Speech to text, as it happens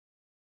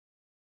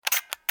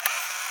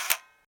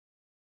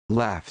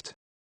left,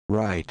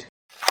 right.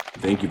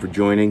 Thank you for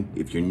joining.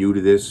 If you're new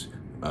to this,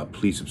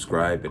 please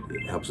subscribe.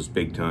 It helps us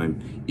big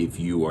time. If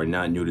you are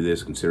not new to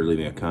this, consider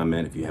leaving a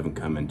comment if you haven't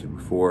commented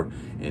before,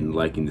 and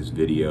liking this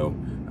video.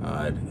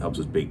 It helps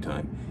us big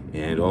time.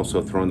 And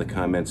also throw in the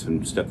comments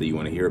some stuff that you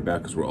want to hear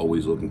about, because we're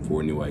always looking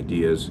for new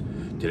ideas.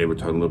 Today we're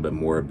talking a little bit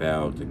more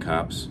about the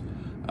cops.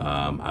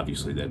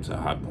 Obviously that's a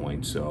hot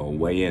point, so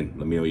weigh in.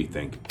 Let me know what you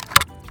think.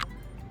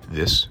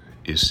 This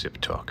is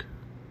Sip Talk.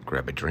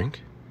 Grab a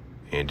drink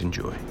and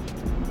enjoy.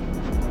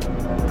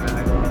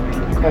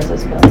 Of course,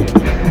 it's good.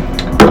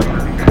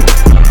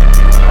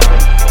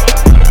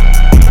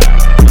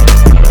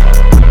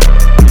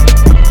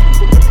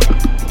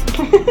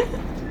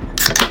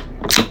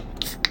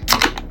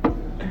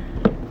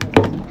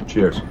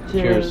 Cheers.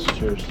 Cheers.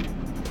 Cheers.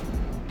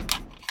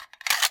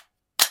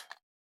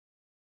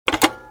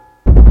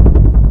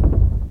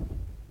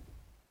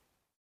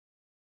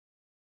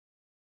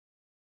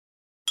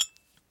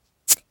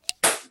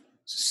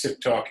 Sip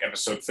Talk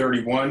episode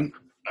 31,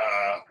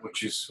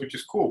 which is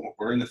cool.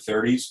 We're in the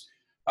 30s.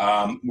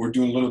 We're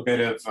doing a little bit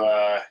of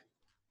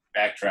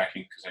backtracking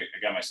because I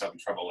got myself in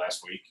trouble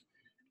last week.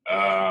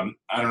 I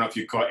don't know if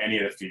you caught any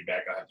of the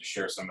feedback. I'll have to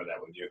share some of that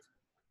with you.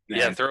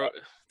 Yeah, throw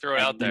it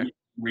out there.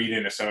 Read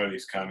into some of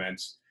these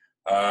comments.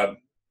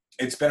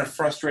 It's been a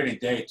frustrating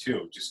day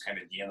too, just kind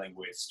of dealing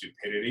with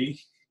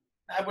stupidity.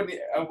 I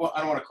don't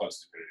want to call it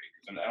stupidity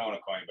because I don't want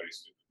to call anybody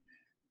stupid,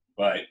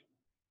 but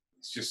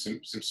it's just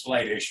some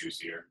slight issues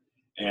here.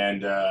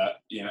 And,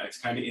 it's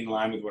kind of in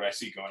line with what I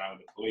see going on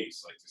with the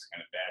police, like this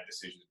kind of bad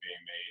decisions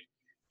being made,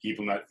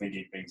 people not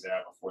thinking things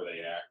out before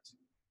they act.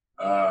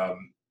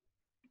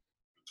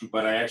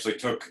 But I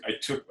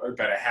took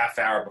about a half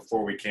hour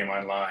before we came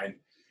online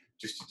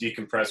just to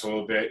decompress a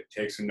little bit,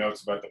 take some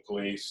notes about the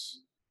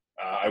police.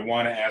 I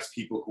want to ask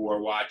people who are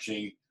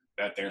watching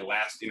about their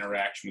last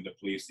interaction with the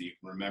police that you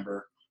can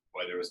remember,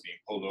 whether it was being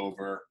pulled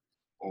over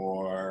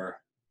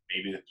or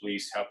maybe the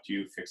police helped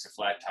you fix a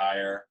flat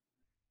tire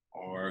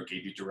or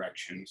gave you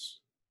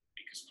directions,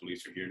 because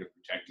police are here to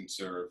protect and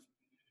serve.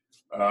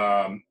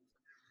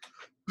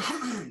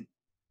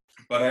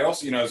 But I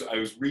also, I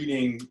was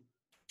reading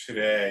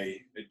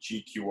today a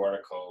GQ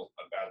article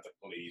about the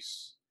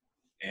police,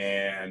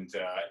 and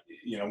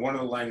one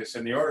of the lines that said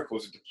in the article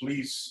is that the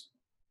police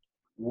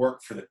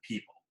work for the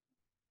people.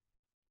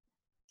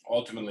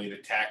 Ultimately, the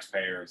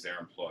taxpayer is their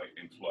employer.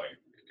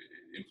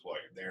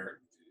 They're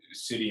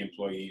city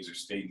employees or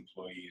state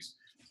employees,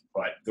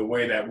 but the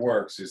way that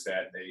works is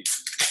that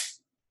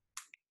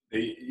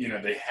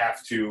they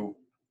have to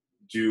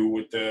do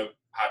what the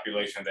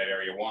population of that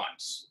area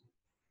wants.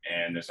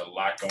 And there's a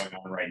lot going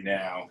on right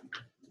now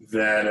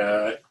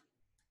that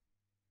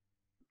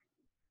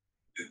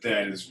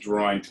is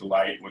drawing to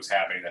light what's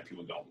happening that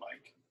people don't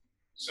like.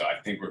 So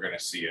I think we're going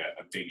to see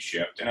a big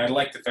shift. And I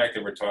like the fact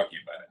that we're talking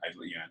about it.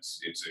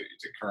 It's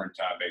a current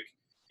topic.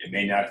 It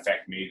may not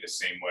affect me the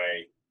same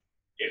way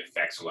it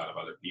affects a lot of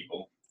other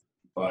people,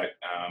 but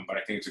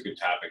I think it's a good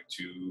topic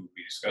to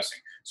be discussing.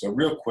 So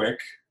real quick,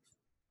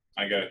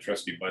 I got a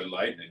trusty Bud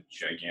Light and a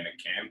gigantic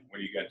can. What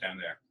do you got down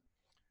there?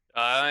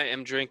 I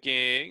am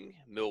drinking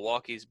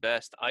Milwaukee's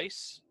Best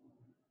Ice.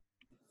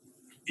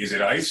 Is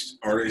it iced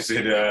or is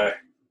it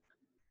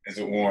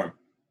warm?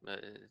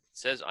 It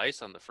says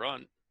ice on the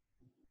front.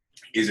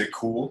 Is it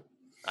cool?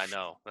 I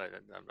know.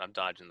 I'm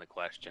dodging the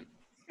question.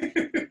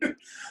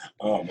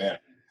 Oh man!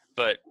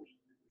 But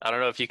I don't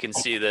know if you can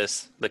see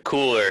this. The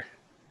cooler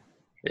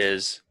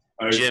is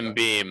Jim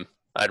Beam.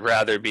 I'd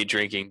rather be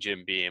drinking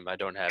Jim Beam. I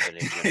don't have any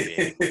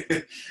Jim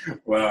Beam.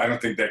 Well, I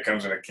don't think that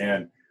comes in a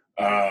can.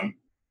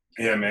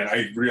 Yeah, man,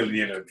 I really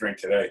needed a drink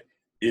today.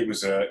 It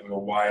was a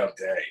wild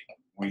day.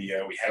 We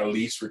had a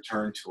lease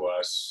returned to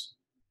us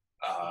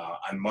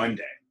on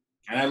Monday,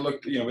 and I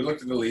looked. We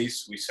looked at the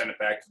lease. We sent it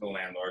back to the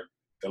landlord.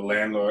 The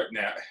landlord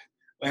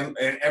and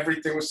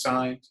everything was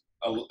signed.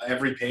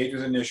 Every page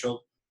was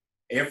initialed.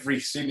 Every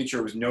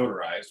signature was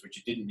notarized, which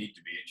it didn't need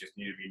to be. It just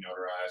needed to be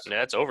notarized. Yeah,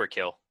 that's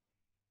overkill.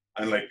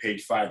 On like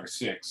page 5 or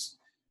 6.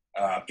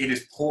 It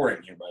is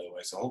pouring here, by the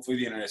way, so hopefully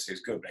the internet stays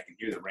good, but I can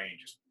hear the rain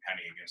just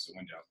pounding against the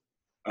window.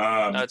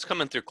 No, it's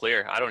coming through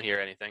clear. I don't hear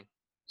anything.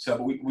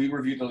 So we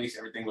reviewed the lease.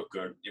 Everything looked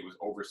good. It was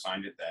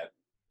oversigned at that.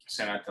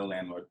 Sent out to the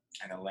landlord,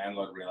 and the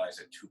landlord realized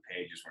that 2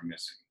 pages were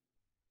missing,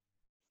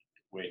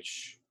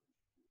 which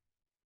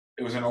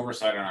it was an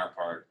oversight on our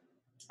part.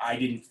 I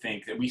didn't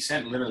think that we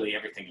sent literally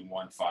everything in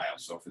one file.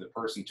 So for the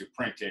person to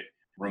print it,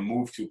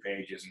 remove 2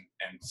 pages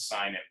and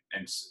sign it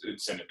and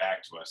send it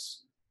back to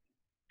us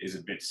is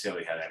a bit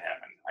silly how that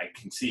happened. I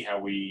can see how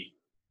we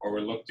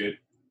overlooked it.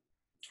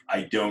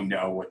 I don't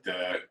know what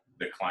the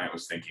client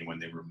was thinking when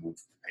they removed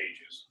the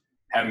pages.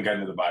 Haven't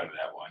gotten to the bottom of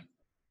that one,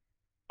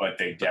 but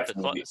they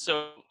definitely.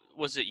 So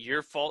was it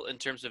your fault in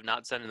terms of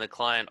not sending the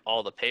client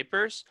all the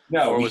papers?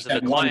 No, or was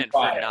it the client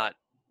for not?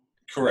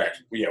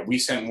 Correct. Yeah, we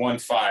sent one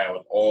file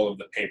with all of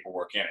the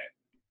paperwork in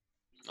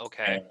it.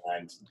 Okay.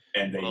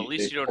 And at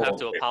least you don't have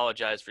to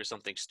apologize for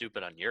something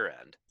stupid on your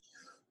end.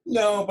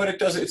 No, but it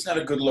doesn't. It's not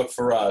a good look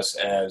for us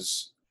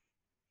as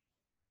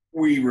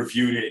we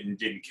reviewed it and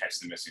didn't catch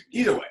the missing.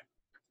 Either way,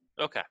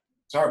 Okay.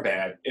 it's our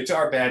bad. It's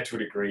our bad to a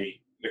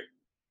degree.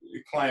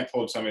 The client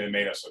pulled something that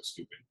made us look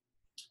stupid.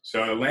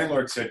 So the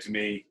landlord said to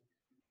me,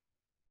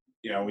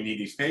 we need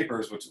these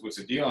papers. What's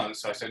the deal on it?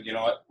 So I said, you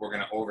know what? We're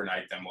going to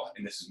overnight them.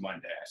 And this is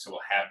Monday. I said, we'll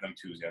have them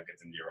Tuesday. I'll get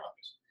them to your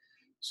office.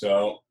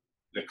 So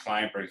the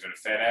client brings it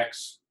to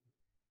FedEx,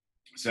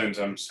 sends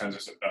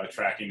us a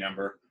tracking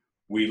number.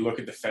 We look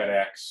at the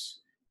FedEx,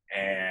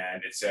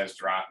 and it says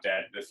dropped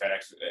at the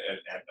FedEx,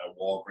 at the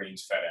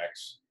Walgreens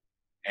FedEx.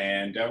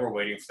 And we're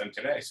waiting for them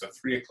today. So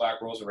 3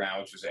 o'clock rolls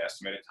around, which was the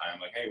estimated time.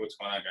 Like, hey, what's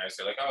going on, guys?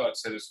 They're like, oh, it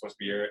says it's supposed to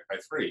be here by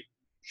 3.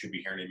 Should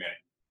be here any minute.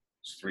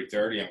 It's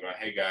 3:30. I'm going,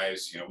 hey,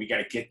 guys, we got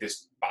to get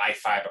this by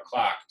 5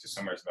 o'clock to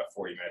somewhere that's about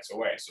 40 minutes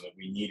away. So that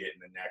we need it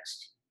in the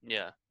next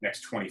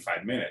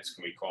 25 minutes.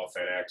 Can we call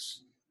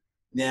FedEx?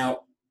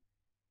 Now,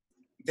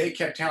 they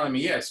kept telling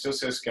me, it still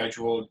says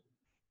scheduled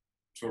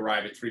to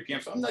arrive at 3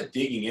 p.m. So I'm not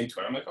digging into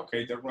it. I'm like,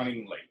 okay, they're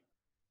running late.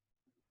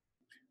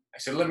 I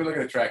said, let me look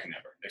at the tracking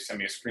number. They sent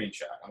me a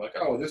screenshot. I'm like,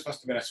 oh, this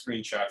must have been a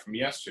screenshot from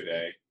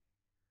yesterday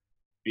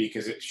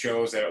because it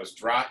shows that it was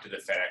dropped to the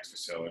FedEx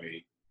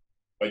facility,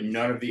 but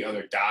none of the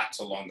other dots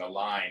along the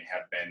line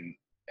have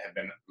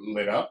been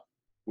lit up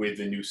with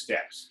the new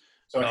steps.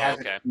 So it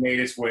hasn't made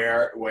its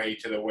way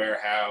to the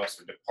warehouse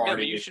or departed. Yeah,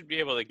 but you should be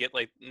able to get,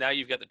 now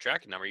you've got the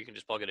tracking number. You can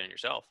just plug it in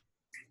yourself.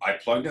 I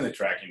plugged in the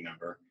tracking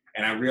number,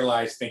 and I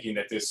realized, thinking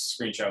that this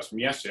screenshot was from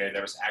yesterday,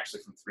 that was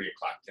actually from 3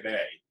 o'clock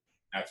today,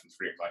 not from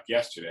 3 o'clock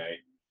yesterday.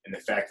 And the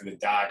fact that the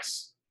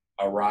dots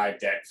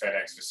arrived at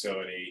FedEx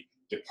facility,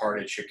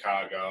 departed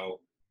Chicago,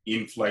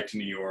 in flight to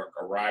New York,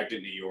 arrived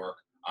at New York,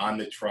 on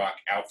the truck,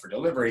 out for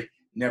delivery,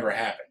 never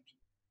happened.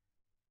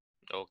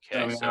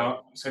 Okay.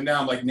 So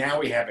now I'm like, now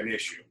we have an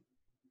issue.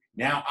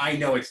 Now I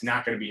know it's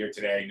not going to be here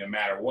today no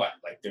matter what.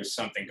 Like, there's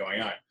something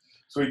going on.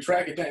 So we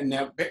track it down.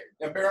 Now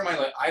bear in mind,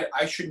 like,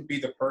 I shouldn't be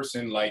the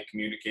person, like,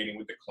 communicating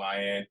with the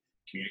client,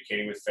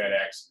 communicating with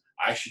FedEx.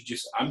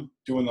 I'm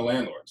doing the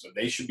landlord. So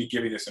they should be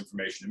giving this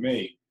information to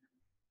me.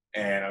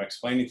 And I'm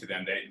explaining to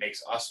them that it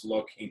makes us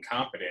look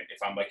incompetent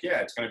if I'm like, yeah,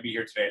 it's going to be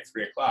here today at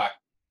 3 o'clock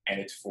and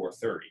it's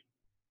 4:30.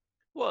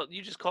 Well,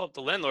 you just call up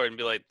the landlord and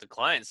be like, the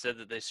client said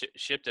that they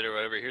shipped it or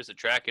whatever. Here's the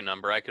tracking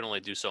number. I can only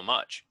do so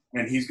much.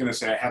 And he's going to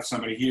say, I have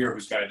somebody here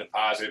who's got a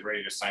deposit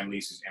ready to sign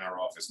leases in our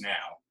office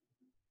now.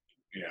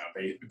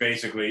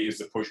 Basically is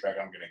the pushback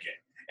I'm going to get.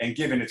 And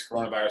given it's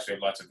coronavirus, we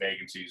have lots of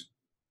vacancies.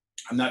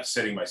 I'm not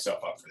setting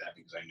myself up for that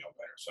because I know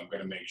better. So I'm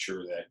going to make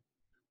sure that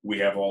we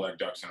have all our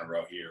ducks in a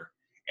row here.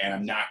 And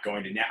I'm not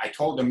going to I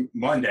told them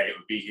Monday it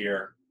would be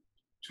here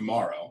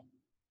tomorrow.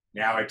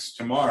 Now it's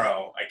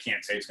tomorrow. I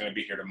can't say it's going to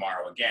be here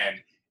tomorrow again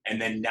and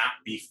then not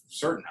be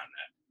certain on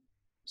that.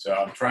 So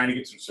I'm trying to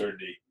get some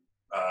certainty.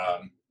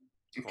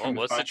 Well,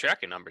 what's the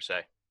tracking number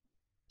say?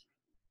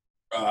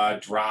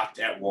 Dropped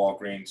at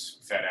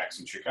Walgreens FedEx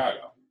in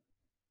Chicago.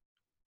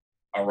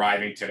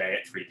 Arriving today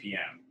at 3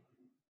 p.m.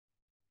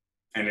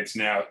 And it's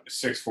now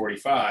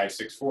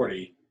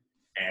 6:40,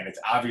 and it's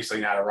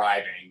obviously not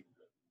arriving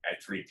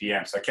at 3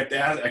 p.m. So I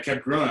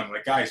kept grilling. I'm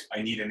like, guys,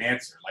 I need an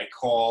answer. Like,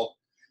 call.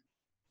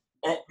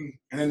 Oh, and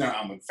then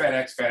I'm with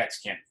FedEx.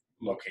 FedEx can't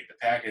locate the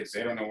package.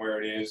 They don't know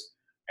where it is.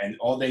 And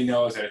all they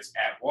know is that it's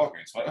at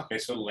Walgreens. I'm like, okay,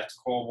 so let's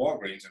call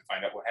Walgreens and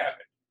find out what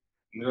happened.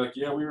 And they're like,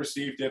 yeah, we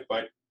received it,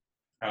 but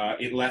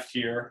it left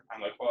here. I'm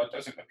like, well, it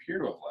doesn't appear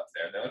to have left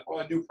there. They're like,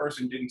 well, a new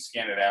person didn't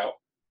scan it out.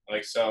 I'm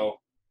like,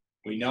 so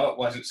we know it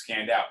wasn't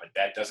scanned out, but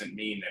that doesn't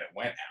mean that it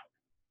went out.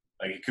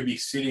 Like, it could be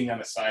sitting on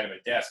the side of a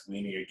desk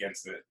leaning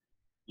against the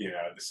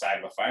side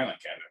of a filing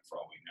cabinet for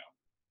all we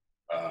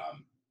know.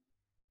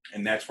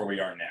 And that's where we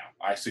are now.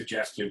 I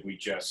suggested we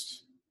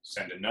just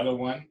send another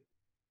one,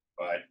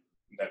 but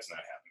that's not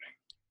happening.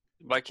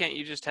 Why can't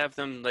you just have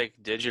them, like,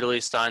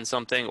 digitally sign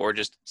something or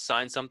just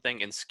sign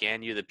something and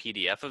scan you the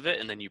PDF of it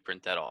and then you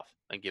print that off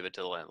and give it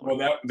to the landlord?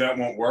 Well, that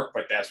won't work,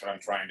 but that's what I'm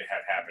trying to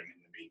have happen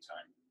in the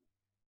meantime.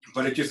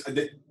 But it just,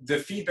 the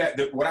feedback,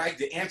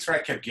 the answer I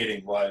kept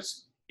getting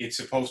was, it's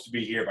supposed to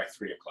be here by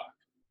 3 o'clock.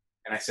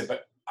 And I said,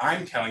 but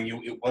I'm telling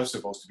you, it was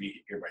supposed to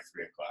be here by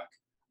 3 o'clock.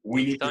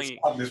 We need to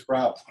solve this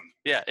problem.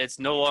 Yeah, it's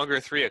no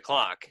longer 3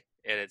 o'clock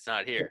and it's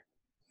not here.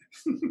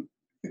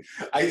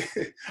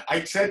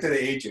 I said to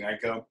the agent, I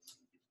go,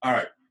 all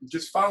right,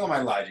 just follow my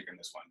logic in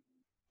this one.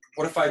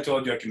 What if I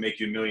told you I can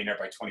make you a millionaire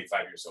by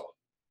 25 years old?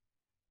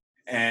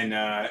 And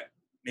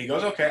he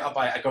goes, okay, I'll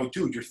buy it. I go,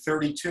 dude, you're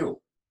 32.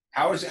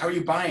 How are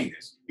you buying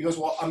this? He goes,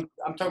 well, I'm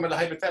talking about the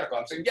hypothetical.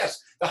 I'm saying,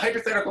 yes, the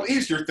hypothetical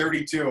is you're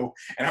 32,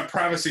 and I'm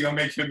promising I'll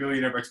make you a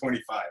millionaire by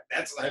 25.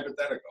 That's the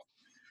hypothetical.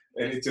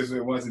 And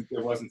it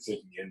wasn't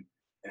sinking in.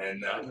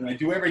 And I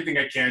do everything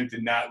I can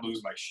to not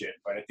lose my shit.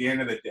 But at the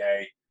end of the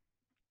day,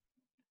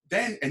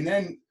 then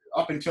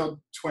up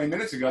until 20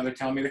 minutes ago, they're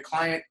telling me the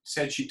client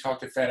said she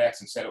talked to FedEx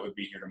and said it would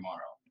be here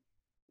tomorrow.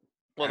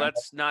 Well,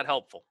 that's not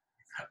helpful.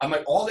 I'm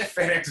like, all that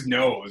FedEx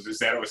knows is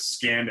that it was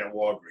scanned at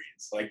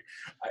Walgreens. Like,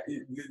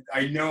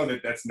 I know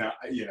that's not,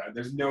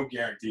 there's no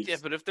guarantee. Yeah,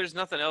 but if there's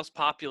nothing else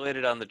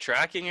populated on the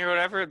tracking or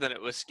whatever, then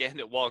it was scanned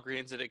at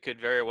Walgreens and it could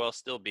very well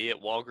still be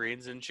at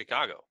Walgreens in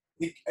Chicago.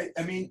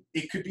 I mean,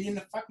 it could be in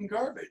the fucking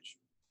garbage.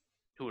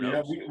 Who You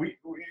know, knows?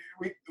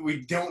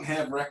 we don't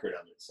have record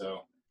of it.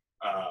 So,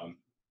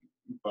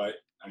 but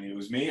I mean, it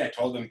was me. I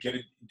told them get a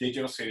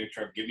digital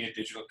signature, give me a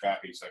digital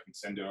copy so I can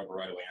send it over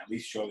right away, and at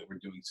least show that we're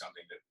doing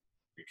something that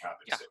we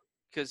compensate.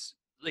 Because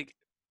like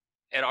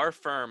at our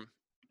firm,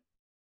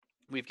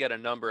 we've got a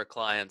number of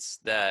clients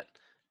that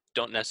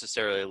don't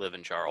necessarily live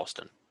in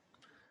Charleston.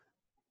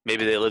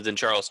 Maybe they lived in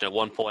Charleston at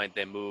one point,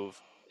 they move,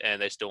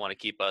 and they still want to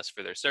keep us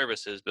for their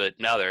services, but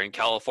now they're in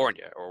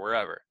California or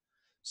wherever.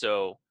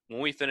 So when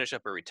we finish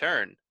up a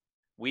return,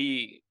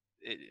 we're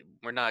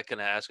not going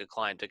to ask a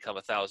client to come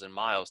 1,000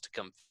 miles to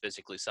come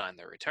physically sign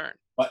their return.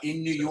 But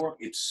in New York,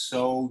 it's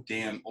so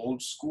damn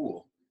old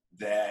school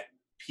that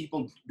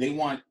people, they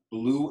want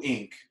blue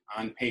ink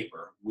on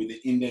paper with an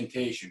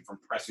indentation from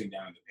pressing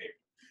down the paper.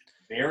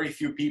 Very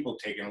few people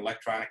take an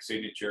electronic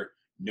signature.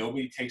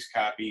 Nobody takes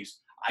copies.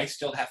 I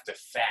still have to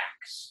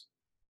fax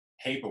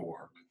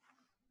paperwork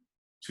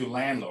to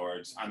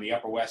landlords on the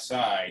Upper West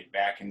Side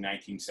back in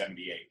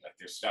 1978. Like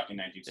they're stuck in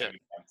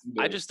 1977.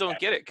 I just don't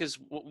get it, because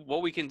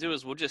what we can do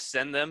is we'll just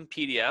send them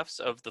PDFs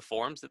of the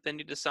forms that they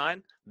need to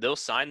sign. They'll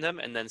sign them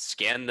and then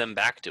scan them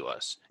back to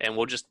us, and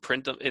we'll just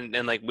print them.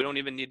 And like we don't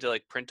even need to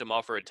like print them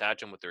off or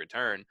attach them with the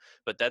return.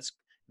 But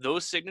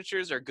those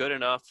signatures are good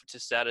enough to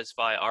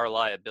satisfy our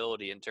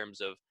liability in terms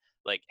of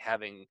like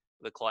having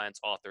the client's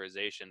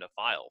authorization to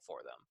file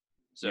for them.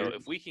 So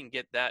if we can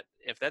get that,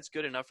 if that's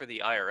good enough for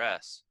the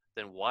IRS,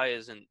 then why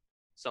isn't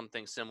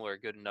something similar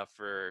good enough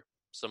for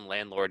some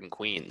landlord in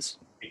Queens?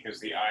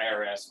 Because the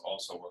IRS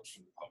also works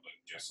for the public,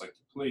 just like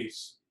the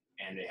police,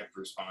 and they have to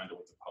respond to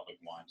what the public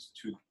wants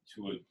to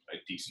a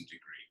decent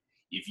degree.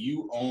 If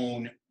you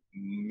own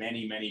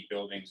many, many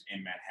buildings in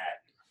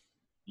Manhattan,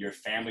 your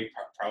family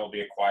probably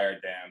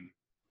acquired them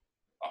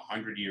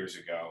 100 years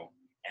ago,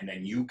 and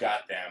then you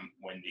got them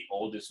when the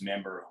oldest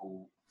member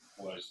who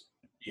was,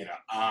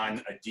 on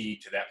a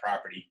deed to that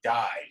property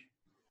died.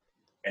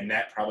 And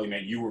that probably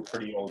meant you were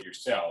pretty old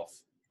yourself,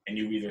 and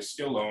you either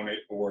still own it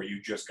or you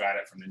just got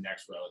it from the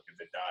next relative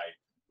that died,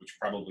 which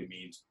probably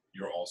means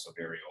you're also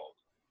very old.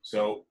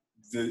 So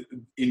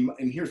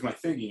and here's my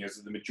thinking is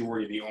that the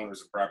majority of the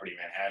owners of property in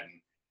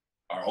Manhattan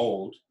are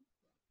old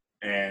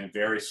and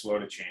very slow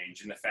to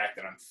change. And the fact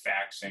that I'm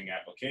faxing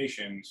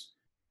applications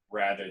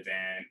rather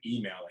than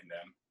emailing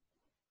them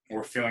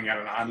or filling out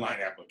an online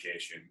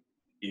application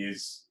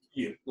is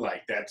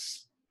like,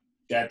 that's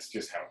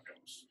just how it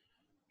goes.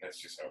 That's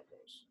just how it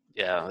goes.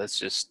 Yeah, that's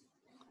just.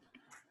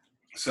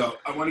 So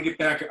I want to get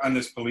back on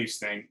this police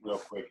thing real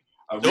quick.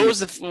 What was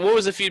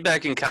the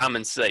feedback and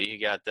comments that you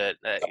got that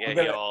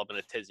you all been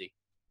a tizzy?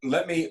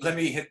 Let me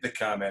hit the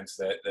comments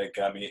that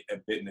got me a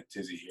bit in a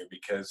tizzy here,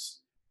 because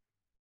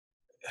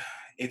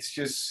it's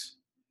just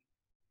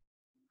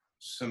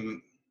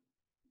some.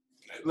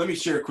 Let me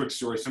share a quick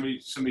story.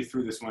 Somebody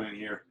threw this one in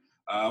here.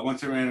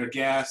 Once I ran out of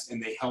gas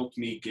and they helped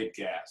me get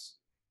gas.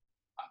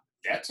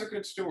 That's a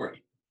good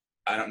story.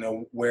 I don't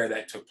know where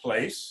that took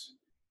place,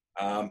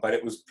 but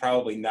it was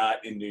probably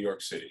not in New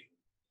York City.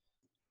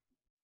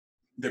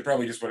 They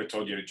probably just would have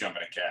told you to jump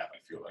in a cab, I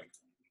feel like.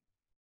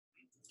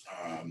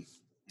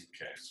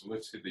 Okay, so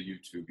let's hit the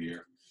YouTube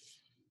here.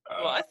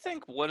 Well, I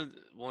think one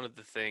of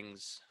the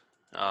things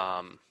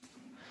that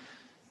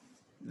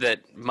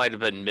might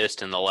have been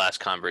missed in the last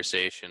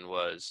conversation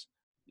was,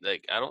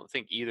 like, I don't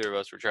think either of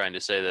us were trying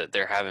to say that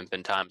there haven't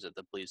been times that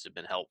the police have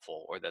been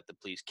helpful or that the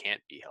police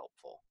can't be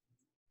helpful.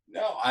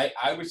 No,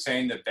 I was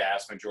saying the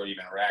vast majority of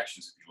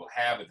interactions that people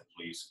have with the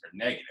police are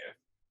negative,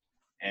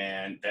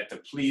 and that the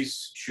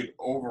police should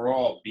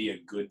overall be a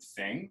good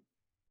thing.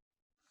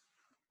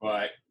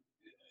 But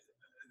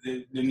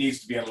there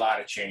needs to be a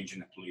lot of change in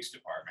the police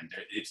department.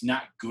 It's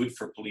not good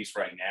for police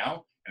right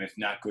now, and it's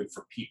not good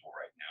for people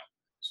right now.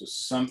 So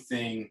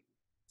something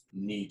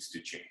needs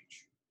to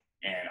change.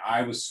 And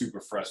I was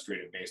super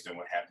frustrated based on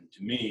what happened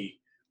to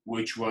me,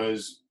 which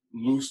was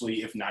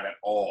loosely, if not at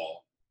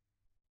all,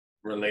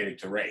 related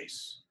to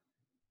race.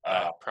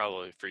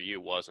 Probably for you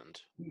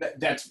wasn't.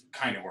 That's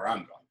kind of where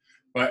I'm going.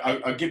 But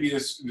I'll give you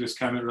this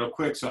comment real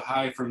quick. So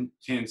hi from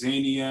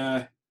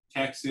Tanzania,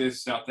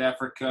 Texas, South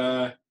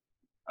Africa.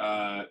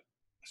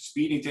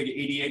 Speeding ticket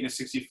 88 and a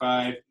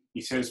 65.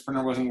 He says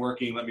printer wasn't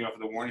working. Let me off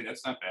with a warning.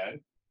 That's not bad.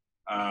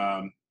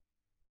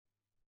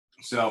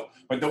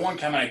 But the one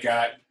comment I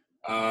got,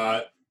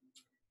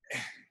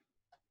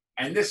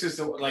 and this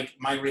is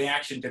my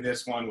reaction to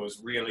this one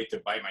was really to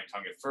bite my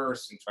tongue at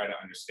first and try to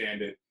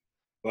understand it.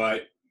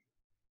 But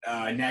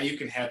now you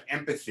can have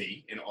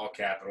empathy in all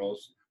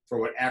capitals for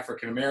what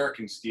African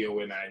Americans deal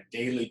with on a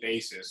daily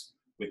basis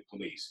with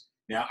police.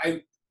 Now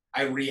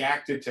I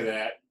reacted to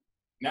that.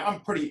 Now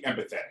I'm pretty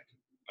empathetic.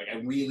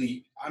 I'm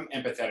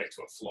empathetic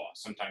to a flaw,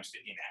 sometimes to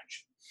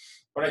inaction.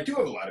 But I do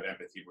have a lot of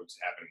empathy for what's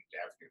happening to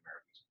African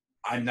Americans.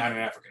 I'm not an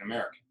African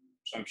American,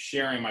 so I'm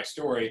sharing my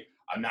story.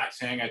 I'm not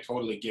saying I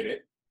totally get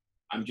it.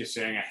 I'm just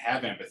saying I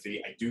have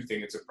empathy. I do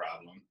think it's a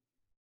problem.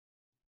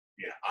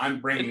 Yeah, I'm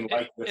bringing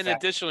light to the and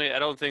fact. Additionally, I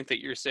don't think that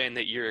you're saying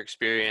that your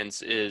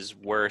experience is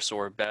worse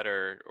or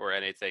better or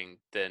anything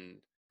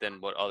than than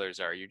what others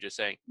are. You're just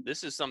saying,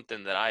 this is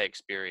something that I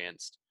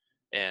experienced,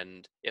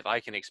 and if I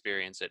can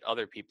experience it,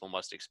 other people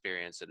must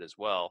experience it as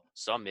well.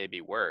 Some may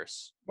be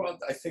worse. Well,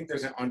 I think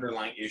there's an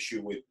underlying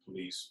issue with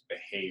police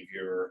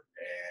behavior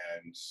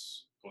and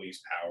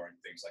police power and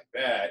things like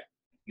that.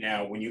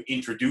 Now, when you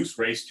introduce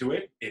race to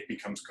it, it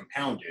becomes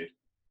compounded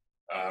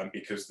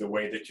because the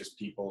way that just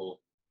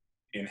people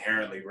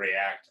inherently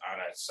react on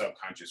a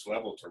subconscious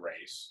level to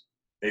race,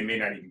 they may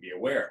not even be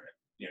aware of it.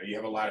 You know, you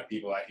have a lot of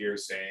people out here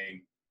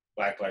saying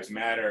Black Lives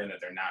Matter and that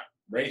they're not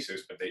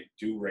racist, but they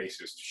do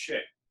racist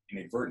shit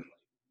inadvertently.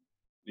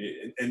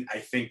 And I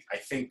think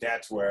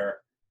that's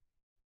where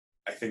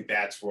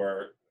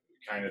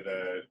kind of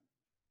the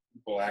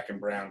black and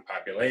brown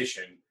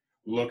population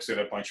looks at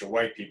a bunch of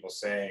white people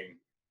saying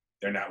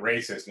they're not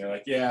racist, and they're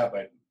like, yeah,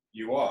 but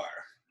you are.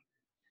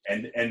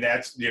 And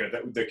that's, you know,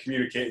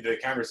 the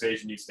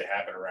conversation needs to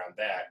happen around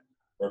that,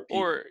 where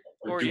people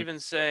or even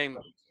saying,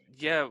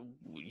 yeah,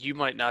 you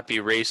might not be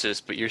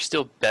racist, but you're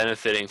still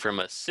benefiting from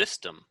a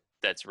system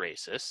that's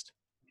racist.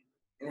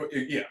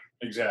 Yeah,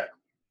 exactly.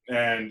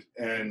 And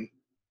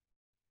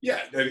yeah,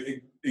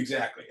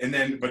 exactly. And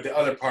then, but the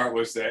other part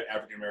was that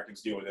African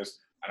Americans deal with this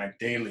on a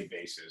daily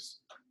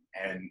basis,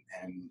 and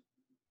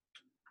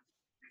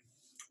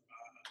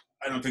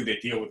I don't think they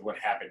deal with what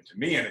happened to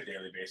me on a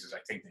daily basis. I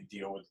think they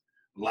deal with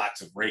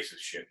lots of racist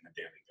shit on a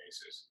daily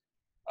basis.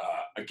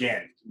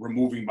 Again,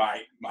 removing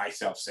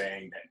myself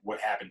saying that what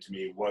happened to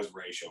me was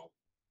racial.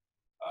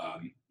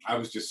 What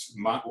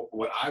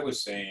I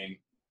was saying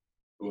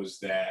was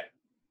that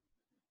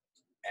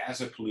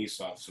as a police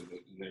officer,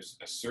 there's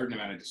a certain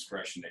amount of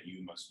discretion that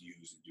you must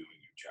use in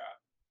doing your job.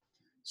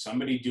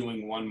 Somebody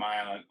doing 1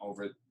 mile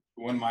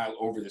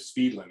over the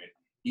speed limit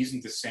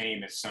isn't the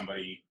same as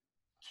somebody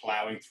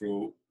plowing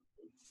through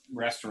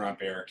restaurant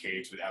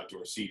barricades with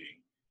outdoor seating.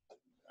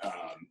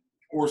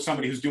 Or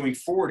somebody who's doing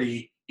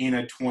 40 in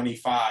a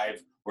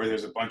 25 where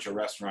there's a bunch of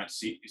restaurant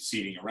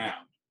seating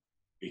around,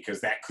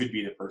 because that could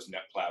be the person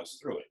that plows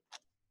through it.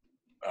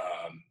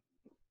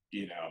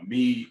 You know,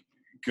 me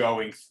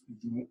going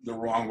the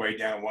wrong way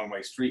down a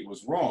one-way street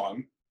was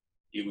wrong.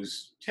 It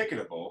was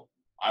ticketable.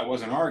 I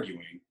wasn't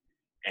arguing,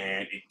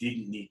 and it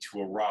didn't need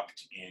to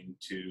erupt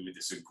into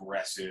this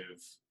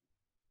aggressive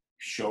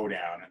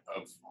showdown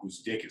of whose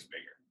dick is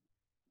bigger.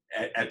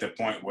 At the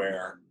point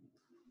where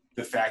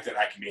the fact that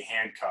I can be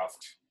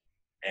handcuffed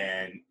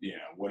and, you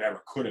know,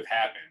 whatever could have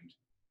happened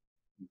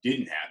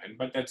didn't happen.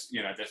 But that's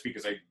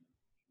because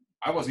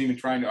I wasn't even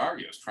trying to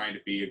argue. I was trying to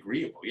be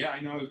agreeable. Yeah, I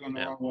know I was going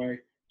the wrong way.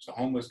 It's a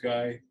homeless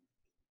guy.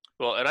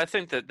 Well, and I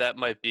think that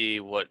might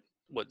be what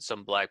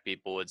some black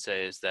people would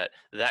say, is that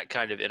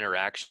kind of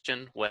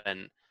interaction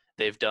when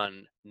they've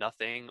done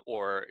nothing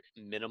or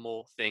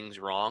minimal things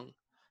wrong,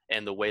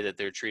 and the way that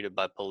they're treated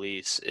by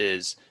police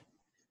is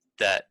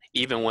that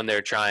even when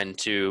they're trying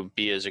to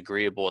be as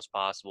agreeable as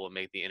possible and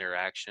make the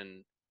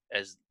interaction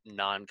as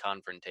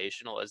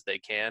non-confrontational as they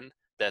can,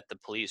 that the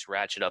police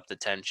ratchet up the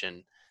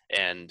tension,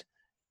 and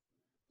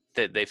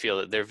that they feel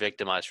that they're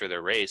victimized for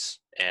their race.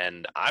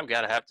 And I've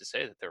got to have to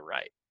say that they're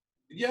right.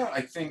 Yeah,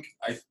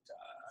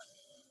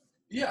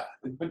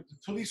 but the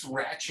police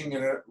ratcheting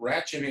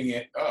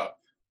it up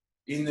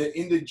in the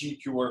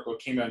GQ article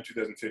came out in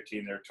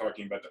 2015. They're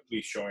talking about the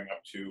police showing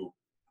up to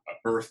a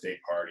birthday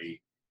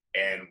party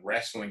and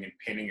wrestling and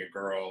pinning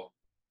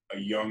a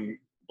young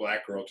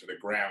black girl to the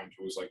ground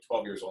who was like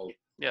 12 years old.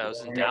 Yeah, it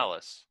was in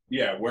Dallas.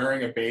 Yeah,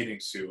 wearing a bathing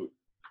suit,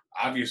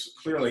 obviously,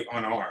 clearly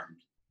unarmed.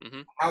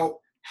 Mm-hmm.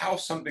 How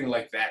something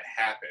like that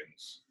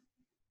happens,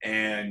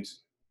 and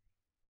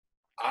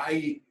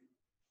I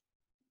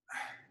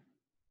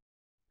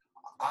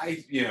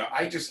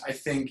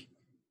think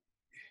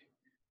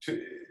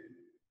to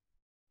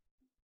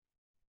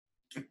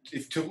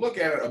look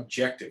at it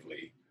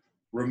objectively,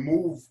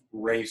 remove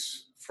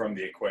race from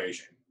the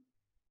equation,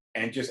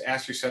 and just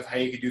ask yourself how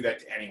you could do that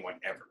to anyone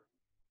ever.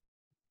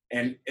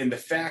 And the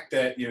fact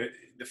that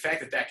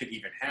that could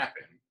even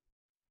happen,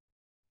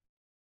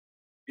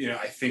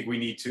 I think we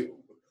need to,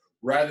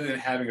 rather than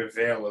having a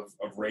veil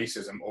of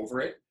racism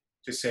over it,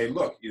 to say,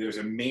 look, there's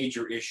a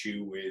major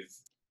issue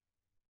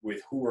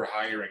with who we're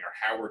hiring or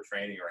how we're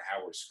training or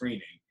how we're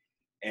screening.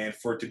 And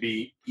for it to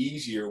be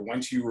easier,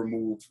 once you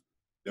remove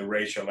the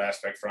racial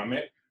aspect from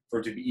it, for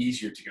it to be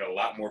easier to get a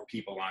lot more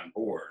people on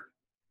board.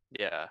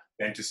 Yeah.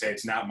 Than to say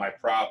it's not my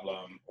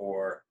problem,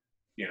 or,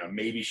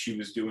 maybe she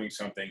was doing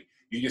something.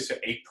 You just said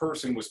a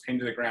person was pinned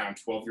to the ground,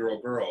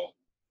 12-year-old girl.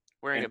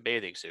 Wearing a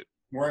bathing suit.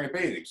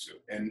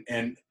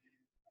 And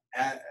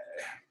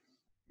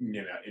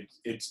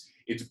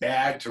it's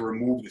bad to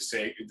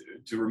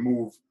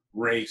remove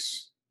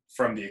race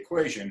from the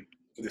equation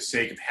for the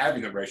sake of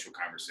having a racial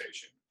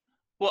conversation.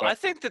 Well, I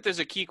think that there's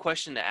a key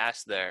question to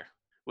ask there,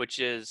 which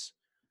is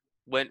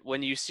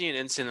when you see an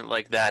incident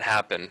like that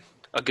happen,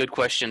 a good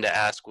question to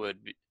ask would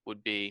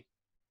be,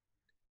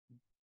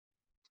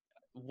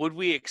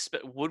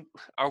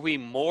 are we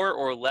more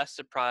or less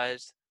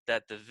surprised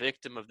that the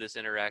victim of this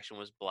interaction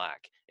was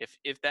black?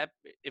 If that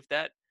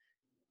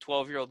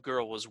 12-year-old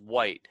girl was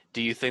white,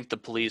 do you think the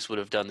police would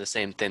have done the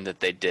same thing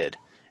that they did?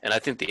 And I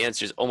think the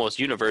answer is almost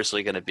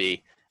universally going to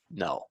be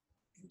no.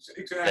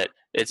 Exactly. That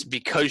it's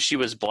because she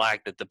was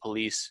black that the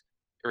police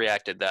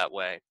reacted that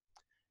way.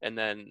 And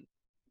then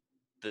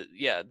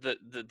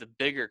the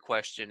bigger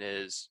question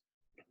is,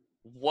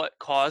 what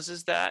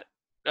causes that?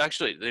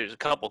 Actually, there's a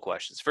couple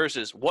questions. First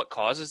is, what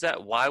causes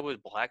that? Why would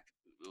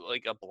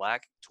a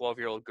black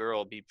 12-year-old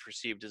girl be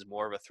perceived as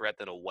more of a threat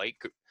than a white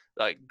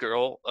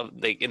girl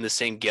in the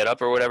same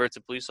getup or whatever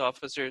to police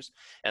officers?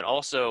 And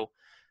also,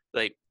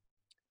 like,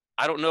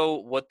 I don't know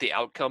what the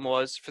outcome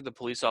was for the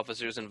police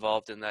officers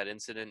involved in that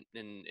incident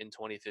in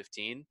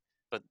 2015.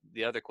 But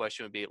the other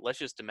question would be, let's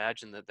just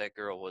imagine that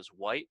girl was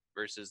white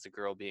versus the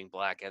girl being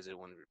black as it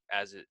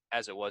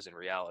was in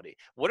reality.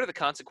 What are the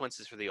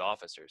consequences for the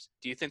officers?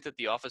 Do you think that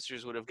the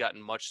officers would have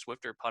gotten much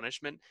swifter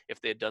punishment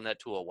if they had done that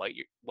to a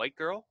white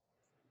girl?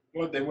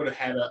 Well, they would have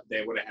had a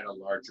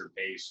larger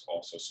base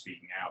also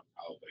speaking out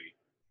probably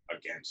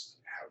against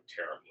how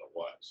terrible it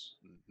was.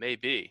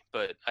 Maybe,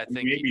 but I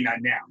think maybe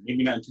not now,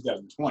 maybe not in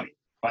 2020,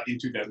 but in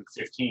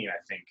 2015, I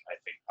think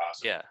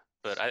possibly. Yeah,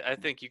 but I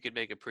think you could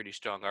make a pretty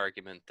strong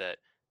argument that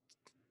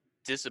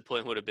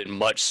discipline would have been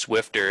much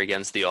swifter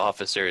against the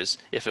officers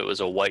if it was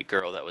a white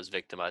girl that was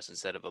victimized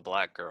instead of a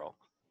black girl.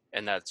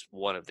 And that's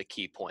one of the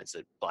key points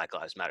that Black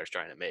Lives Matter is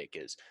trying to make,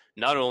 is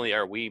not only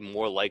are we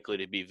more likely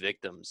to be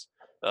victims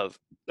of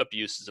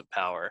abuses of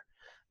power,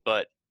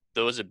 but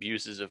those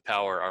abuses of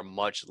power are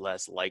much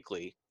less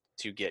likely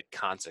to get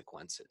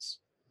consequences.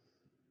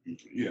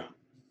 Yeah.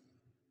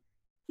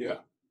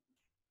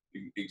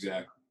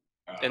 Exactly.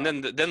 And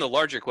then the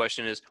larger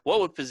question is,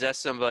 what would possess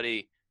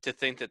somebody to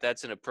think that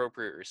that's an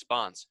appropriate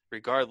response,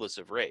 regardless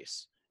of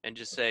race? And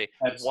just say,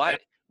 that's why?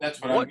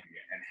 That's what I'm getting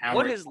at. And how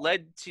what has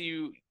led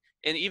to,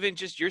 and even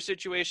just your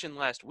situation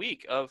last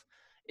week of,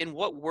 in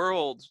what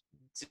world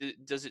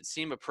does it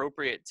seem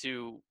appropriate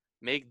to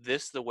make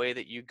this the way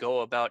that you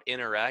go about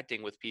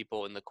interacting with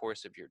people in the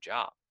course of your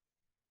job?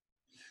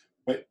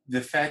 But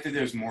the fact that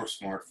there's more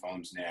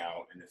smartphones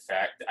now, and the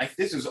fact that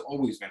this has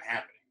always been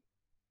happening.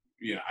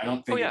 I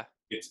don't think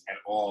it's at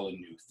all a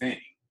new thing.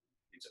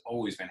 It's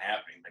always been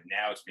happening, but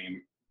now it's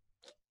being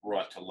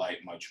brought to light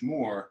much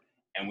more,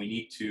 and we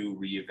need to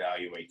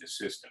reevaluate the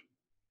system.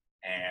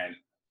 And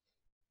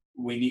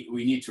we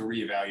need to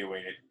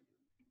reevaluate it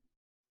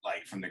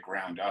like from the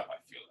ground up. I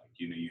feel like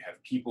you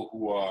have people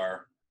who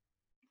are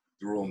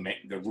the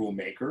rule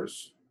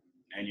makers,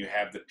 and you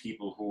have the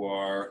people who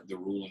are the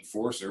rule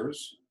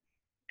enforcers,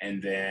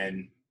 and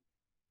then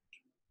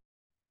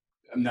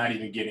I'm not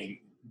even getting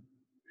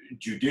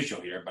judicial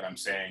here, but I'm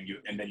saying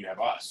and then you have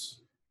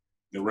us,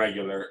 the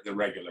regular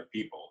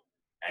people,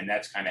 and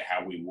that's kind of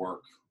how we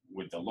work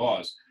with the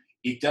laws.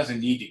 It doesn't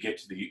need to get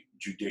to the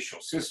judicial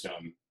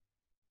system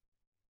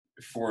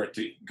for it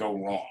to go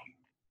wrong.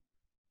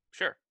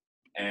 Sure.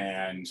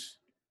 And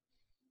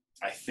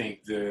I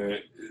think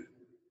the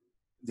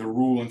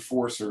rule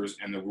enforcers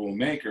and the rule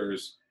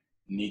makers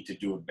need to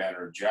do a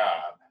better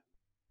job.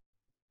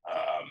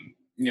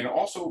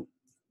 Also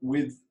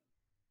with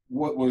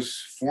what was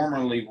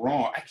formerly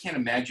wrong, I can't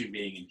imagine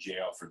being in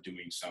jail for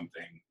doing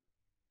something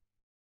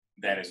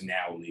that is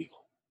now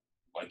legal.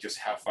 Like, just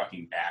how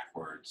fucking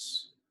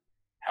backwards,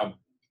 how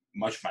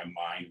much my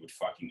mind would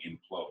fucking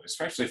implode,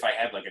 especially if I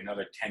had like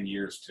another 10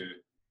 years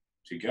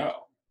to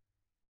go.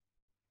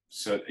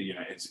 So,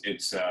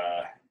 it's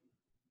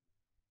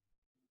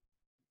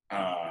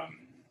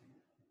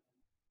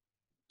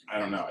I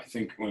don't know. I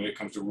think when it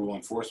comes to rule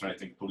enforcement, I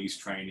think police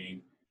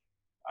training,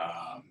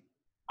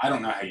 I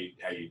don't know how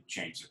you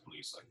change the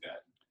police like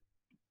that.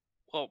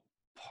 Well,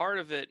 part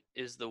of it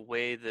is the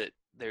way that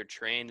they're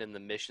trained in the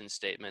mission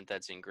statement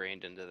that's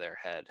ingrained into their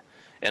head.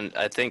 And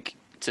I think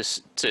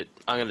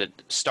I'm going to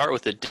start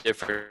with a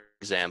different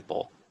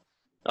example.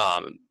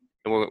 And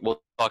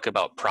we'll talk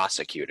about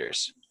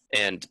prosecutors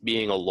and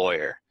being a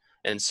lawyer.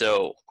 And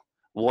so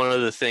one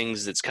of the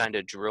things that's kind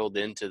of drilled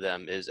into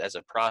them is, as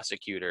a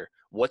prosecutor,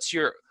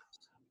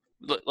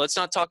 let's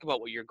not talk about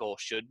what your goal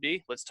should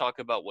be. Let's talk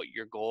about what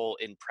your goal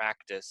in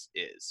practice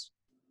is,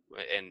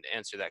 and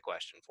answer that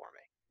question for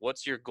me.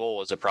 What's your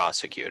goal as a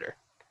prosecutor?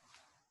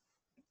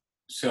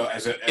 So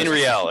in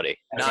reality,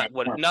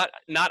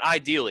 not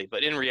ideally,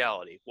 but in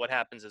reality, what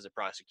happens as a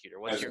prosecutor?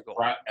 What's your goal?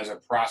 As a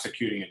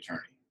prosecuting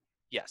attorney?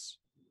 Yes.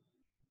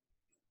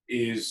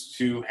 Is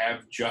to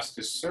have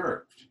justice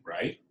served,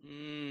 right?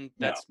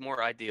 That's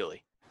more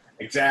ideally.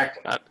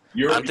 Exactly.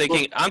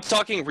 I'm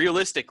talking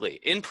realistically.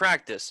 In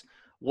practice,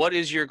 what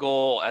is your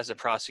goal as a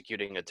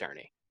prosecuting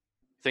attorney?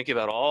 Think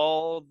about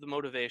all the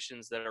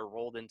motivations that are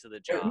rolled into the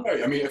job.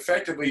 I mean,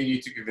 effectively, you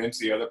need to convince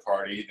the other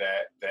party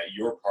that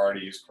your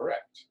party is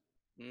correct.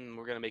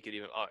 We're going to make it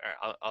even.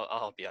 I'll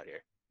help you out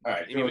here. All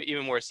right.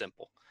 Even more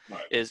simple.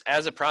 Right. Is,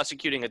 as a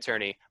prosecuting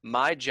attorney,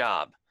 my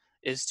job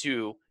is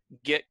to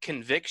get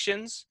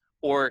convictions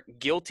or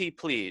guilty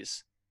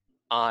pleas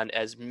on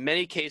as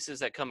many cases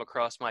that come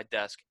across my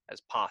desk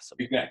as possible.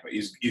 Exactly.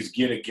 Is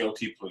get a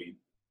guilty plea.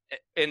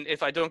 And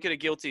if I don't get a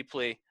guilty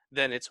plea,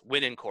 then it's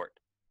win in court.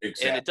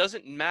 Exactly. And it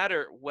doesn't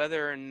matter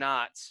whether or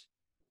not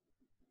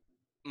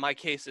my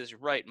case is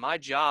right. My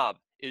job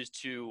is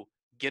to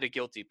get a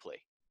guilty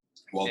plea.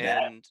 Well,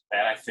 And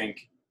that I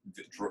think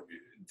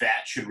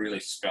that should really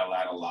spell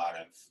out a lot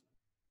of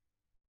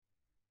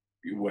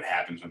what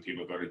happens when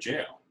people go to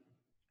jail.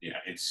 Yeah,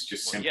 it's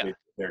just simply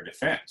their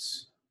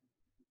defense.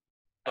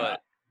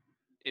 but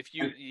if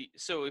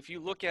you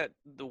look at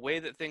the way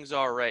that things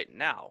are right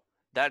now,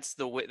 that's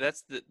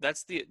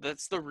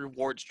the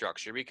reward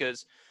structure,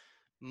 because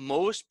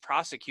most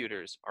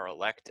prosecutors are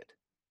elected.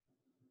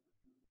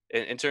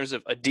 In terms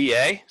of a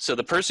DA, so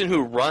the person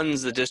who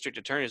runs the district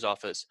attorney's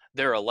office,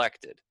 they're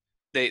elected.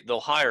 They'll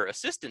hire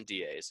assistant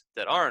DAs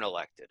that aren't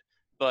elected.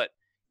 But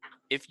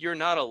if you're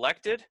not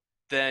elected,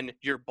 then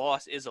your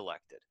boss is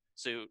elected.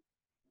 So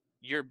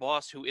your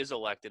boss who is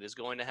elected is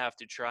going to have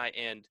to try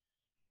and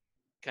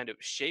kind of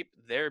shape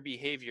their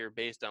behavior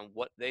based on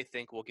what they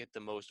think will get the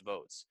most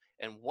votes.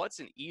 And what's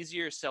an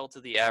easier sell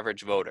to the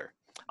average voter?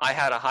 I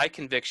had a high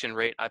conviction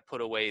rate. I put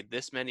away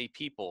this many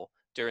people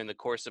during the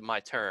course of my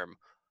term,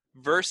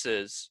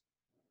 versus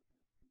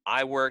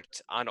I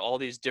worked on all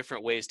these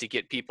different ways to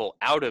get people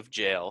out of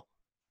jail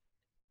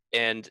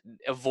and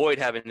avoid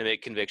having to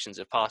make convictions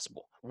if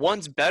possible.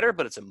 One's better,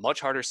 but it's a much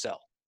harder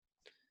sell.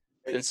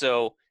 And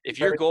so if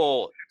your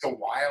goal... It's a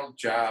wild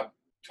job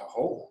to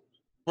hold.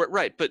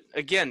 Right, but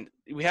again,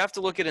 we have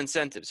to look at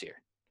incentives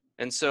here.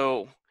 And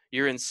so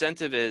your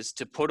incentive is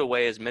to put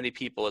away as many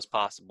people as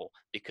possible,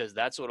 because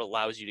that's what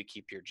allows you to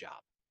keep your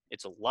job.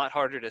 It's a lot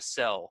harder to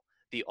sell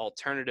the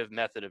alternative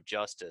method of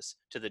justice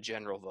to the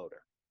general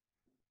voter.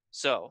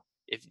 So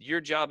if your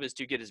job is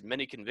to get as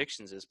many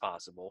convictions as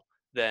possible,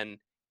 then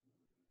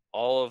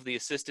all of the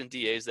assistant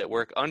DAs that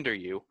work under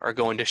you are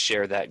going to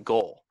share that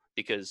goal,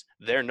 because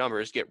their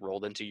numbers get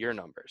rolled into your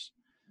numbers.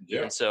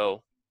 Yeah. And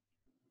so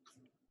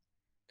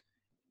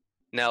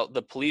now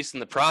the police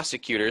and the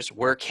prosecutors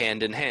work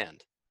hand in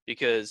hand,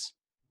 because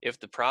if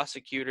the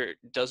prosecutor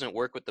doesn't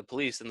work with the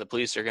police, then the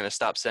police are going to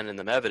stop sending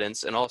them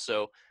evidence. And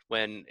also,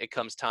 when it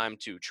comes time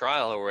to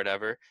trial or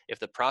whatever, if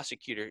the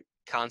prosecutor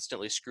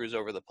constantly screws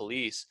over the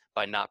police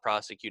by not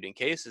prosecuting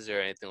cases or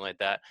anything like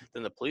that,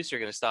 then the police are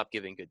going to stop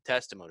giving good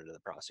testimony to the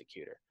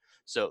prosecutor.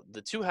 So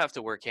the two have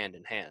to work hand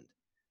in hand.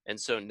 And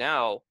so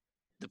now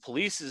the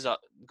police's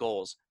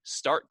goals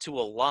start to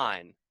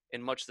align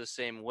in much the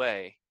same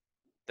way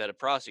that a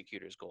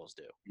prosecutor's goals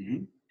do.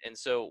 Mm-hmm. And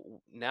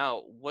so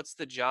now what's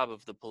the job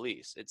of the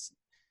police?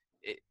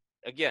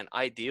 Again,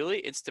 ideally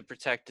it's to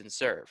protect and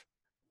serve,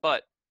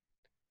 but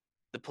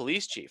the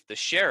police chief, the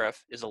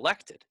sheriff, is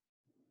elected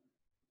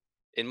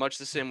in much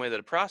the same way that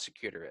a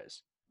prosecutor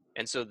is.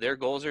 And so their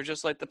goals are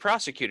just like the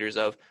prosecutors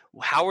of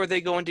how are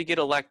they going to get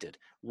elected?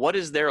 What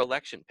is their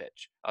election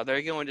pitch? Are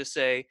they going to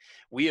say,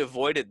 we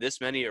avoided this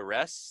many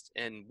arrests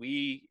and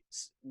we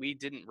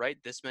didn't write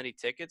this many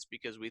tickets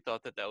because we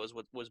thought that was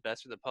what was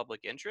best for the public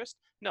interest?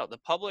 No, the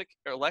public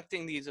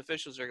electing these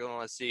officials are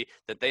going to see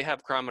that they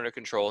have crime under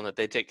control and that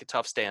they take a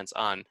tough stance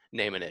on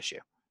name an issue.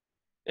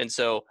 And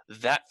so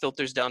that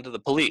filters down to the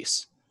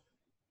police,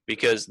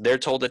 because they're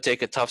told to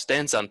take a tough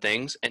stance on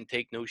things and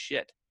take no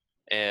shit.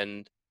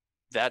 And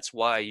that's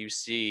why you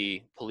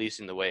see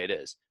policing the way it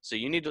is. So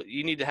you need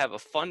to have a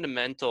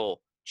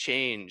fundamental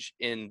change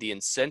in the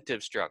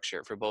incentive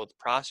structure for both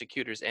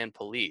prosecutors and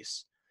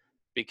police,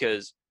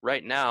 because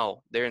right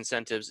now their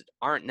incentives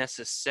aren't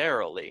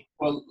necessarily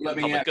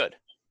public good.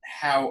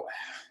 How?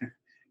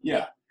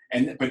 Yeah,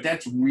 but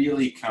that's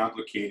really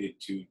complicated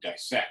to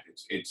dissect.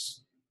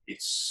 It's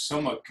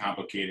somewhat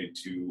complicated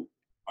to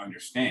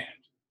understand.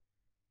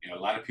 A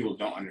lot of people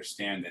don't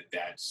understand that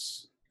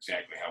that's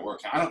exactly how it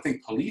works. I don't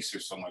think police are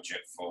so much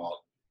at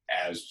fault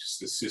as just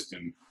the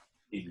system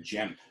in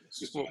general.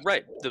 Well,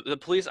 right. The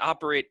police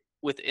operate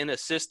within a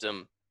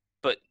system,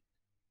 but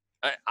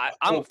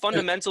I'm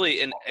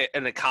fundamentally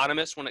an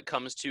economist when it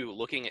comes to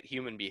looking at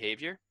human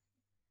behavior.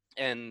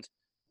 And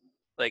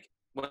like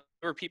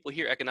whenever people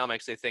hear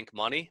economics, they think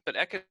money, but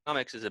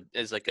economics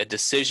is like a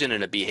decision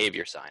and a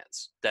behavior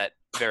science that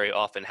very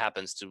often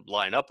happens to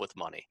line up with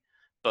money.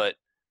 But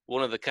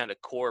one of the kind of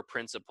core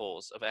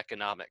principles of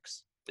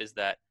economics is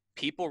that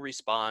people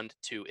respond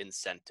to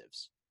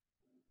incentives.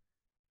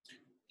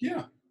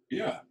 Yeah.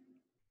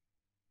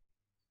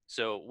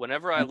 So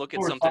whenever I look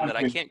at something that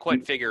I can't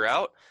quite figure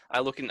out,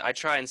 I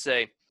try and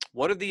say,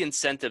 what are the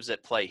incentives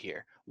at play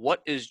here?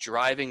 What is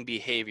driving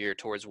behavior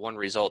towards one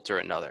result or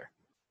another?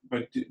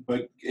 But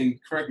and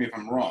correct me if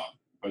I'm wrong,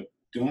 but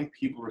don't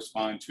people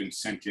respond to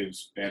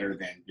incentives better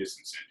than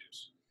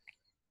disincentives?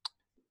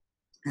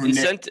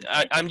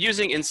 I'm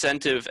using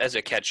incentive as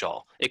a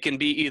catch-all. It can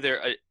be either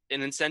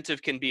an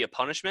incentive can be a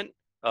punishment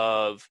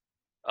of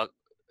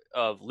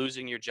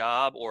losing your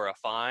job or a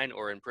fine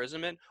or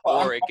imprisonment,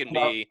 or it can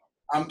be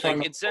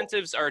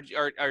incentives are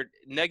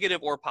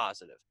negative or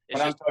positive. It's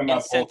just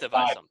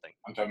incentivize something.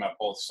 I'm talking about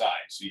both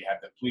sides. So you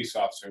have the police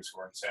officers who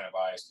are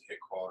incentivized to hit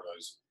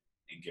quotas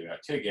and give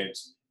out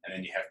tickets, and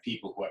then you have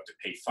people who have to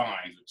pay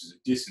fines, which is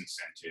a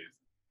disincentive.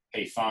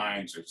 Pay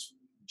fines or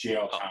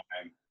jail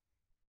time.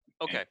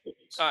 Okay,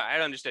 I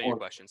understand your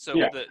question. So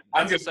yeah,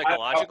 that's a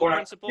psychological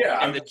principle,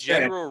 and the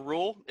general saying,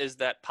 rule is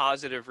that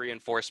positive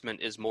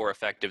reinforcement is more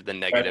effective than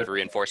negative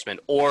reinforcement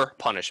or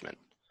punishment.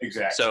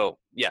 Exactly. So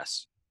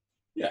yes.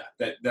 Yeah,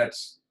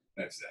 that's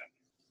that.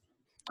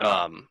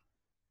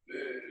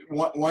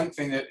 One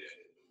thing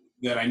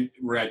that I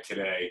read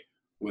today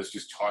was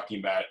just talking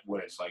about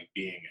what it's like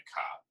being a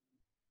cop,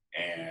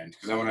 and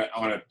because I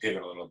want to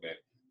pivot a little bit,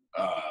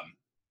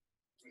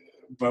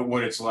 but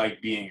what it's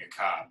like being a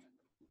cop,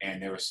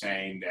 and they were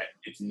saying that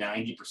it's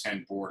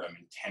 90% boredom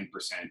and 10%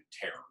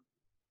 terror.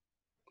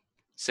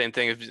 Same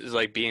thing as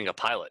like being a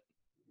pilot.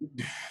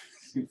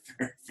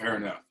 Fair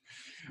enough.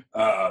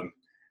 A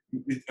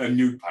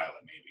nude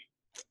pilot,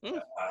 maybe.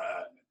 Mm.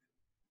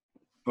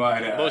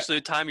 But Most of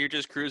the time, you're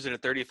just cruising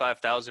at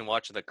 35,000,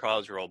 watching the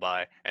crowds roll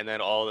by, and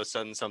then all of a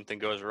sudden something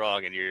goes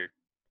wrong, and you're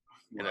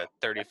in a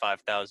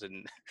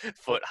 35,000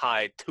 foot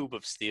high tube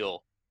of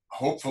steel.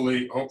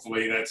 Hopefully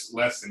that's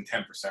less than 10%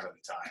 of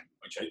the time,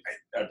 which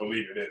I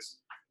believe it is.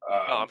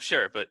 I'm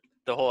sure, but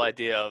the whole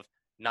idea of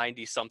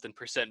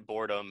 90-something%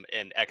 boredom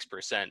and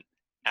X%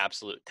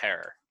 absolute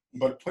terror.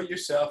 But put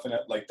yourself in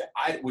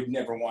I would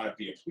never want to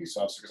be a police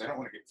officer because I don't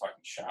want to get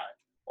fucking shot.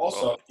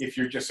 Also, if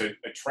you're just a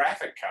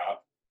traffic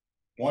cop,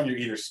 one, you're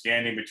either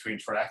standing between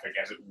traffic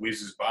as it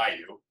whizzes by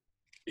you,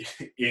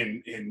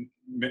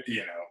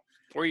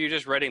 or you're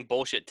just writing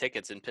bullshit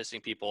tickets and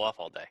pissing people off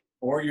all day,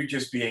 or you're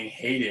just being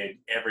hated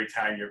every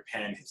time your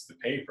pen hits the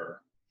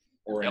paper,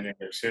 or in New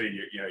York City,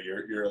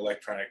 your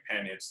electronic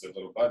pen hits the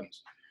little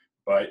buttons.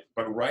 But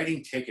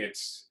writing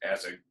tickets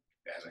as a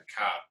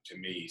cop to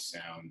me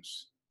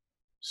sounds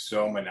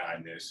so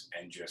monotonous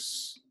and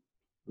just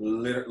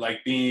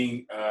like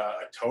being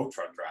a tow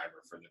truck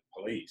driver for the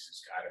police.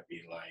 It's got to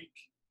be like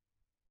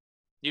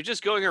you're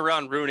just going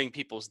around ruining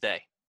people's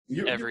day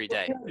every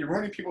day. You're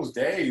ruining people's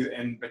day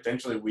and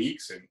potentially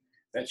weeks, and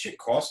that shit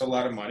costs a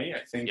lot of money.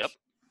 I think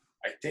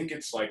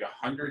it's like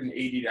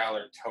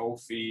 $180 tow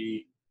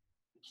fee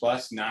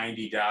plus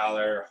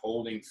 $90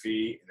 holding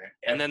fee,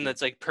 and then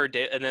that's like per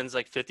day, and then it's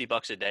like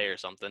 $50 a day or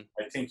something.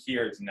 I think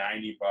here it's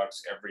 $90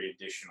 every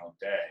additional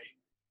day.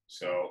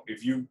 So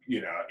if you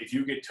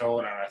get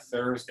towed on a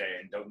Thursday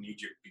and don't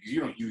need because you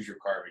don't use your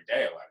car every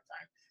day a lot of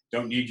times,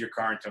 don't need your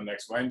car until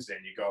next Wednesday,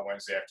 and you go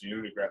Wednesday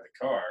afternoon to grab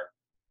the car,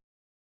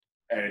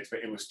 and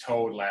it was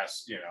towed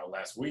last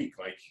week,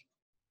 like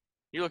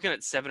you're looking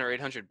at $700 or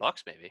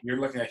 $800 maybe. You're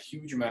looking at a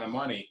huge amount of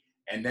money,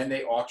 and then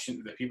they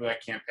auction the people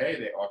that can't pay.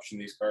 They auction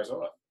these cars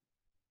off.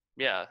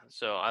 Yeah,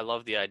 so I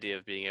love the idea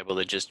of being able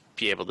to just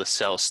be able to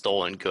sell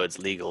stolen goods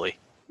legally.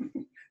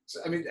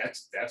 So I mean,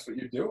 that's what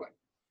you're doing.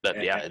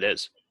 It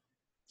is.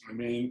 I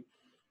mean,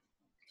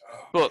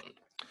 well,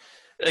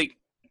 like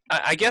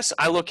I guess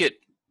I look at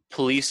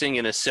policing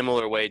in a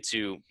similar way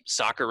to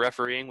soccer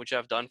refereeing, which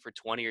I've done for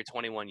 20 or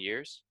 21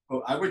 years.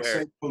 Well, I would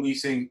say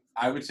policing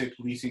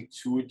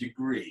to a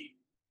degree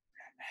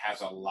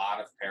has a lot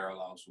of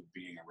parallels with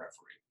being a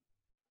referee.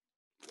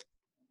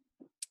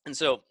 And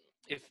so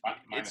if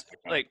it's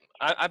like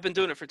I've been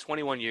doing it for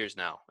 21 years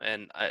now,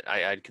 and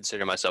I'd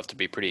consider myself to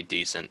be pretty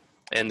decent.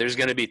 And there's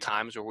going to be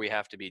times where we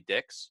have to be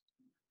dicks.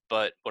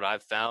 But what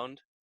I've found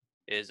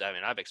is, I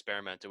mean, I've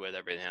experimented with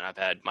everything. I've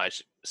had my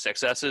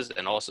successes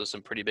and also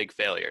some pretty big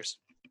failures.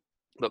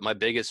 But my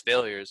biggest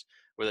failures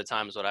were the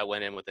times when I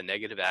went in with a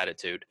negative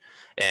attitude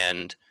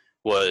and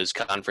was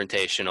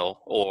confrontational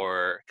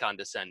or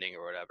condescending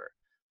or whatever.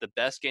 The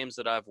best games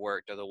that I've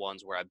worked are the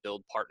ones where I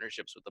build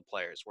partnerships with the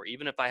players, where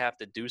even if I have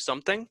to do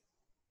something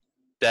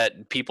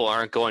that people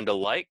aren't going to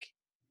like,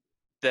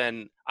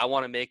 then I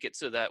want to make it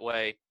so that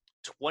way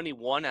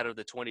 21 out of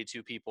the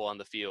 22 people on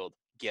the field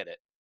get it.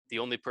 The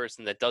only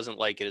person that doesn't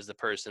like it is the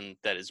person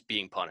that is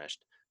being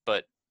punished.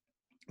 But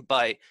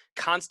by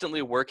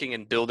constantly working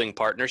and building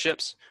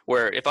partnerships,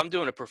 where if I'm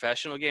doing a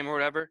professional game or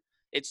whatever,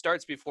 it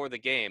starts before the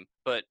game.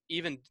 But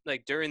even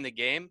like during the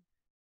game,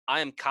 I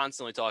am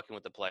constantly talking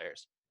with the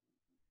players.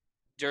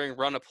 During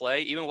run of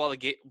play, even while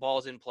the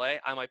ball's in play,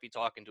 I might be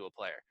talking to a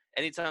player.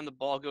 Anytime the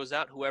ball goes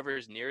out, whoever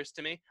is nearest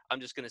to me, I'm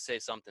just going to say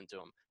something to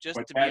them, just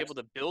to be able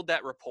to build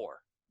that rapport.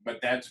 But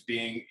that's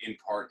being in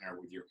partner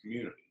with your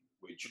community,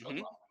 which a lot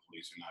of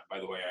police are not. By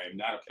the way, I am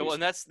not a police officer. Well,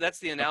 and that's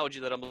the analogy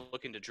that I'm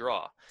looking to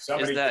draw.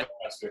 Somebody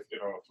asked if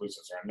I'm a police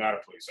officer. I'm not a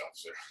police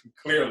officer.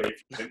 Clearly,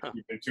 if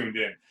you've been tuned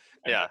in.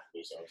 I'm not a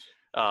police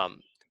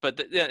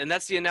officer. And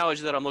that's the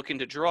analogy that I'm looking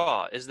to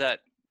draw, is that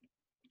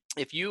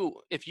if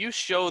you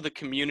show the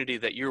community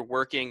that you're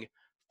working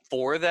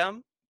for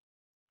them,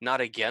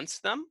 not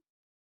against them,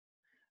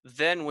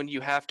 then when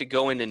you have to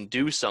go in and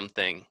do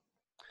something,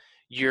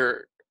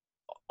 you're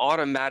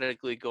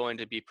automatically going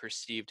to be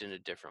perceived in a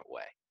different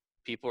way.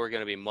 People are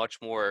going to be much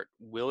more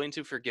willing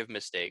to forgive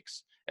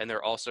mistakes, and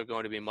they're also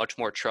going to be much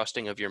more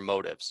trusting of your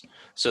motives.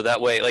 So that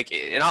way, like,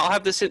 and I'll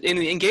have this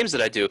in games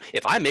that I do.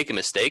 If I make a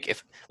mistake,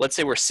 if let's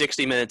say we're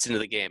 60 minutes into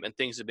the game and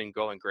things have been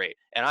going great,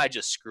 and I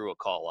just screw a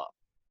call up.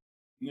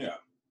 Yeah.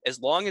 As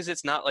long as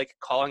it's not like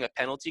calling a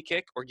penalty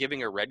kick or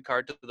giving a red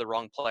card to the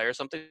wrong player,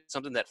 something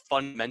that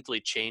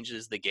fundamentally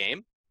changes the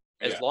game,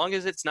 as long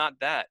as it's not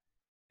that.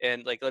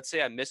 And like, let's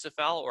say I miss a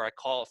foul or I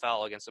call a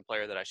foul against a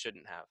player that I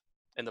shouldn't have,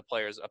 and the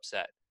player's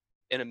upset.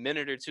 In a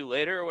minute or two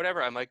later or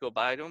whatever, I might go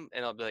by to him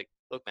and I'll be like,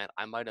 look, man,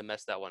 I might have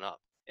messed that one up.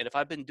 And if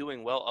I've been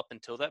doing well up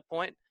until that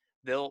point,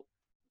 they'll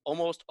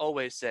almost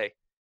always say,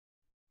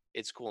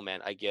 it's cool,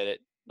 man. I get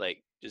it.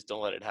 Like, just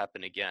don't let it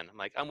happen again. I'm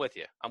like, I'm with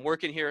you. I'm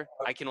working here.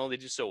 I can only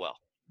do so well.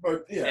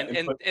 But yeah,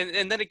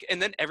 And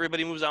then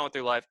everybody moves on with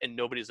their life and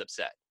nobody's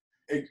upset.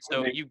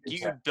 So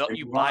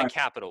you buy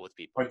capital with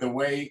people. But the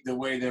way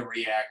they're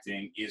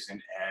reacting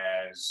isn't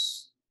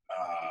as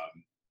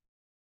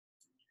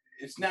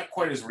it's not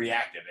quite as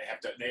reactive.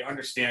 They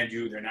understand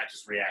you. They're not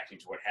just reacting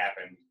to what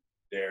happened.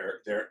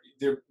 They're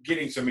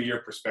getting some of your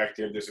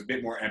perspective. There's a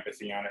bit more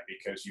empathy on it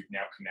because you've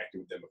now connected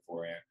with them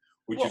beforehand.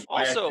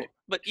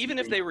 But even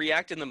if they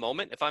react in the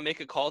moment, if I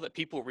make a call that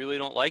people really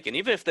don't like, and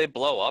even if they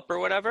blow up or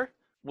whatever,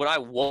 what I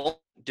won't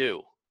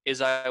do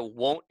is I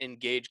won't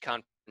engage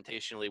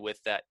confrontationally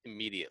with that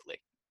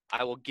immediately.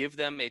 I will give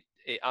them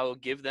I will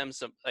give them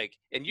some, like,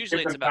 and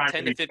usually it's about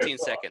 10 to 15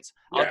 seconds.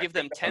 I'll give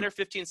them 10 or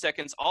 15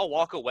 seconds. I'll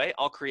walk away.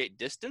 I'll create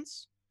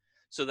distance.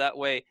 So that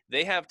way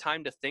they have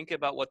time to think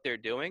about what they're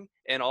doing.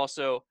 And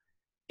also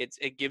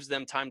it gives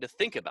them time to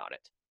think about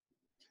it.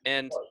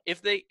 And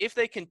if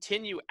they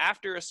continue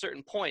after a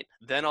certain point,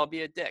 then I'll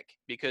be a dick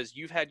because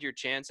you've had your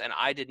chance and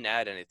I didn't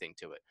add anything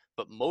to it.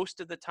 But most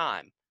of the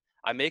time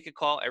I make a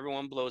call,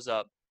 everyone blows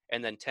up,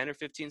 and then 10 or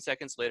 15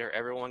 seconds later,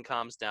 everyone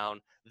calms down.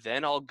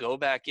 Then I'll go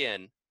back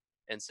in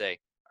and say,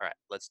 all right,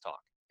 let's talk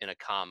in a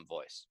calm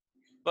voice.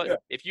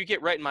 But if you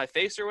get right in my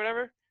face or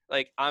whatever,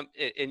 like and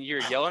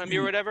you're yelling at me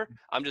or whatever,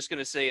 I'm just going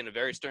to say in a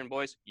very stern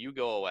voice, you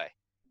go away.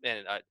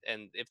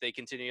 And if they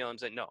continue yelling, I'm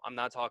saying, no, I'm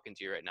not talking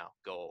to you right now.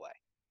 Go away.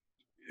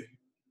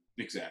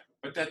 Exactly.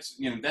 But that's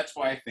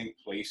why I think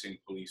placing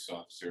police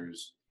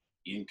officers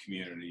in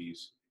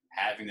communities,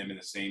 having them in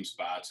the same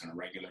spots on a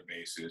regular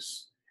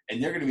basis,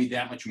 and they're going to be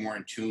that much more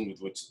in tune with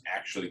what's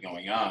actually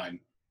going on,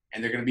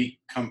 and they're going to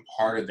become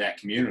part of that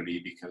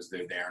community because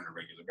they're there on a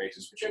regular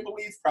basis, which I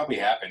believe probably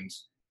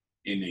happens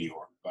in New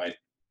York. But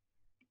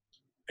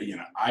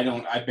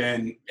I've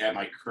been at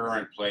my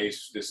current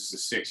place. This is the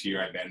 6th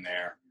year I've been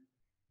there.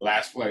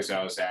 Last place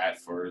I was at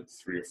for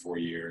 3 or 4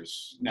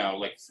 years. No,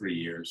 like 3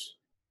 years.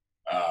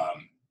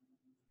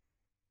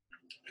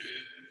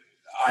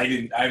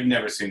 I've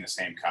never seen the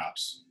same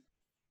cops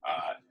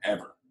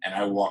ever. And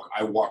I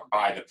walk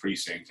by the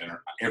precinct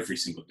every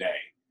single day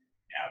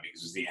now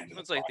because it's the end of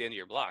It's like the end of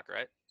your block,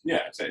 right?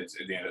 Yeah, it's at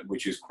the end,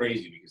 which is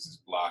crazy because this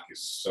block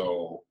is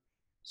so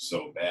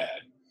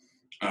bad.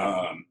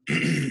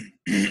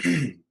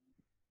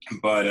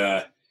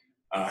 But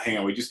hang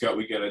on,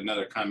 we got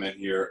another comment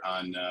here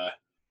on.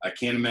 I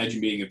can't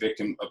imagine being a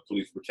victim of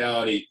police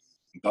brutality,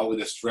 but with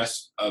the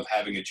stress of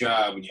having a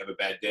job when you have a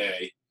bad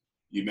day,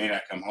 you may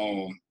not come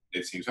home.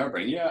 It seems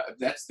heartbreaking. Yeah,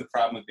 that's the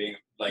problem with being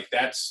like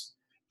that's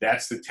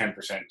the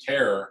 10%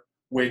 terror,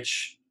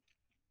 which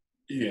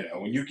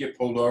when you get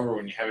pulled over,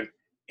 when you haven't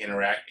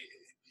interacted,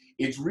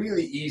 it's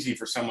really easy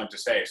for someone to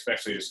say,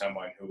 especially to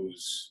someone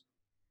who's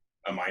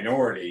a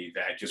minority,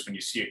 that just when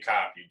you see a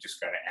cop, you just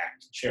got to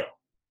act chill.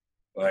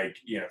 Like,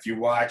 if you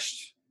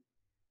watched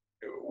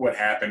what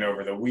happened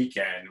over the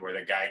weekend where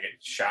the guy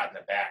gets shot in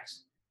the back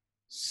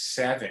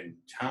 7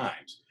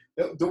 times.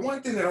 The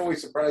one thing that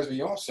always surprised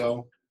me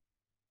also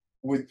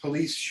with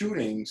police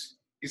shootings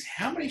is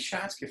how many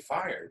shots get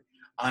fired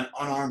on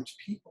unarmed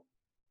people.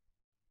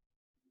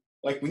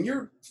 Like when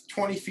you're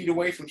 20 feet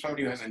away from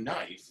somebody who has a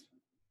knife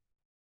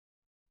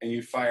and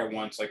you fire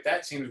once, like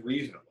that seems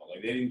reasonable.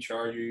 Like they didn't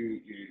charge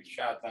you, you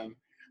shot them.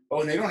 But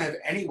when they don't have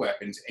any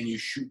weapons and you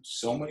shoot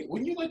so many,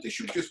 wouldn't you like to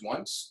shoot just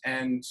once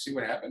and see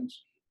what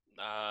happens?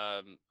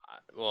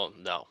 Well,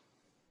 no.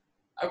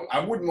 I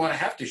wouldn't want to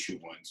have to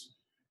shoot once.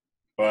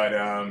 But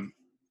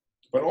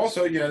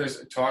also,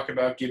 there's talk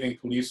about giving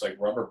police like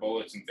rubber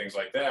bullets and things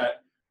like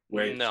that.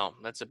 Which no,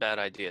 that's a bad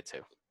idea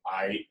too.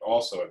 I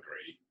also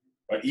agree.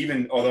 But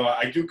although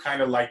I do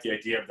kind of like the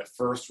idea of the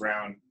first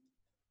round,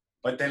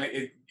 but then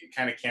it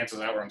kind of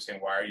cancels out where I'm saying,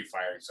 why are you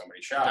firing so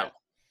many shots? No.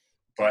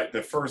 But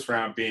the first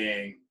round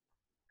being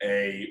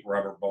a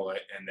rubber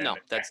bullet and then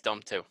that's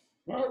dumb too.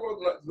 Well,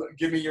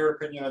 give me your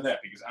opinion on that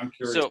because I'm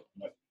curious. So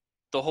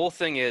the whole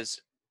thing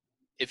is,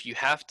 if you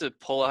have to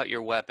pull out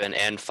your weapon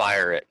and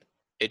fire it,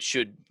 it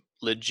should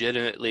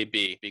legitimately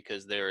be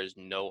because there is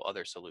no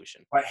other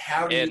solution. But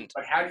how do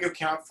you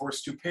account for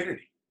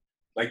stupidity?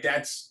 Like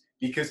that's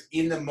because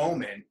in the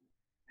moment,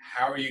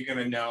 how are you going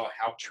to know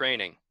how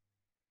training?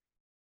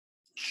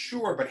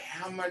 Sure, but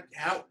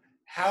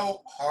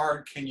how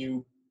hard can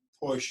you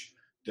push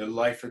the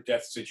life or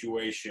death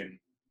situation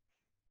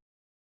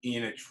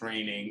in a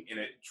training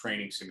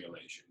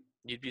simulation?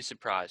 You'd be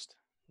surprised.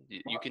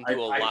 You can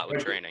do a lot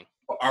with training.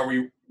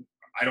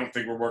 I don't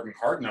think we're working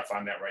hard enough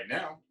on that right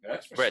now.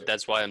 That's right. Sure.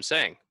 That's why I'm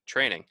saying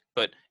training.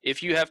 But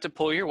if you have to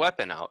pull your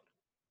weapon out,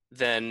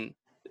 then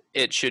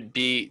it should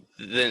be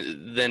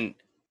then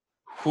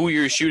who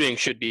you're shooting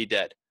should be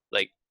dead.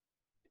 Like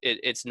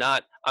it's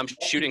not. I'm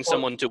shooting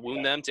someone to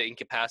wound them, to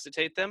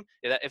incapacitate them.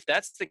 If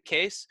that's the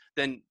case,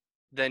 then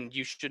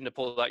you shouldn't have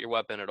pulled out your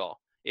weapon at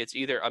all. It's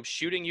either I'm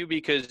shooting you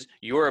because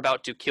you're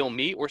about to kill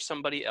me or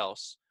somebody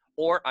else,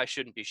 or I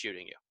shouldn't be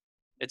shooting you.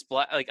 It's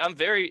black. Like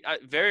very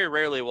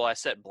rarely will I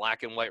set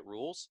black and white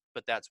rules,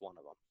 but that's one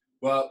of them.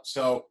 Well,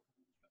 so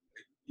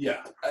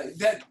yeah,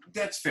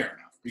 that's fair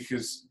enough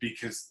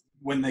because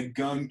when the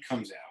gun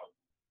comes out,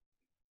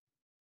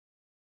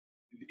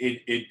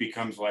 it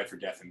becomes life or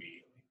death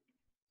immediately.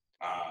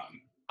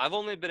 I've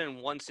only been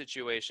in one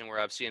situation where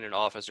I've seen an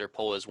officer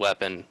pull his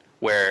weapon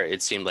where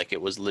it seemed like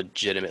it was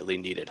legitimately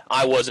needed.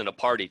 I wasn't a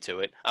party to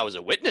it. I was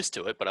a witness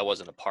to it, but I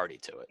wasn't a party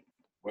to it.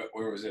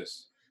 Where was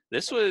this?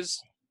 This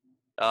was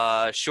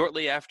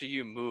shortly after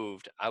you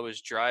moved. I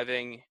was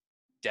driving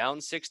down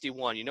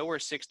 61. You know where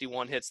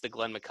 61 hits the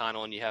Glen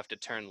McConnell and you have to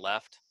turn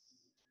left?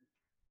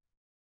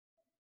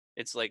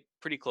 It's like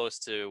pretty close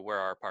to where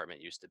our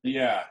apartment used to be.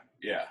 Yeah.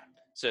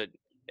 So,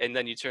 and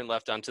then you turn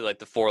left onto like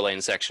the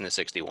 4-lane section of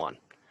 61.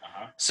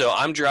 Uh-huh. So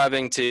I'm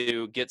driving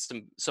to get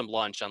some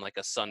lunch on like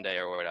a Sunday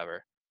or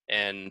whatever.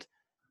 And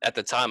at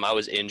the time I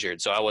was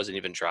injured, so I wasn't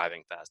even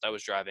driving fast. I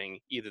was driving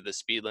either the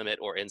speed limit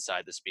or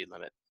inside the speed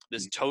limit.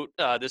 This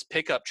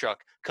pickup truck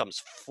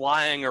comes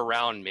flying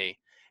around me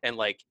and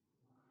like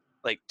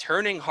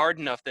turning hard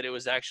enough that it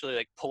was actually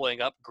like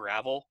pulling up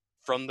gravel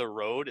from the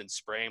road and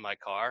spraying my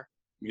car.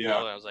 Yeah.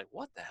 And I was like,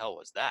 what the hell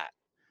was that?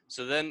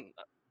 So then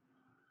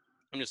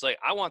I'm just like,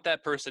 I want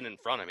that person in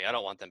front of me. I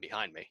don't want them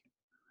behind me.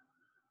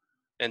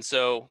 And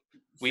so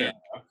he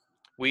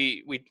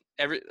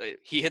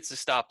hits the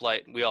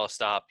stoplight. We all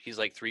stop. He's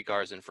like 3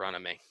 cars in front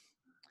of me.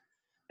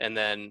 And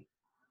then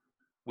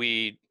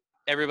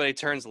everybody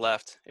turns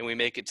left and we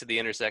make it to the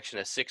intersection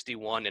of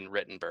 61 and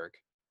Rittenberg.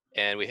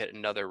 And we hit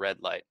another red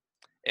light.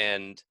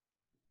 And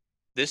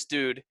this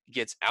dude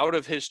gets out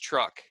of his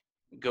truck,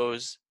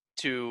 goes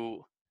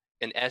to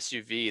an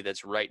SUV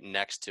that's right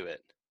next to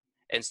it,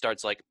 and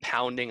starts like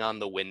pounding on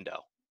the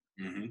window.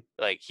 Mm-hmm.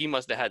 Like he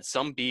must have had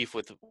some beef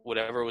with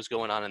whatever was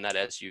going on in that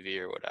SUV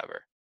or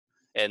whatever.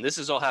 And this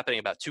is all happening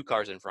about 2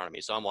 cars in front of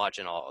me. So I'm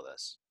watching all of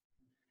this.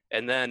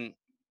 And then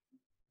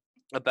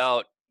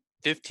about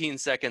 15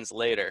 seconds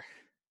later,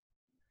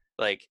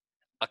 like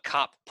a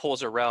cop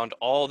pulls around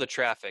all the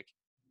traffic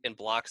and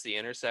blocks the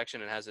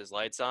intersection and has his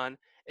lights on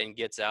and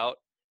gets out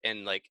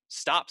and like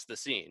stops the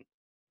scene.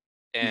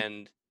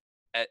 And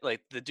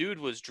like the dude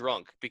was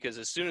drunk because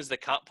as soon as the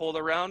cop pulled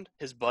around,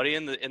 his buddy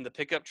in the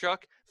pickup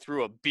truck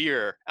threw a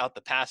beer out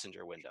the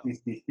passenger window.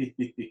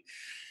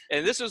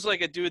 And this was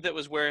like a dude that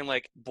was wearing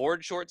like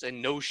board shorts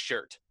and no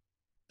shirt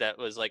that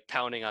was like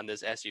pounding on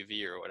this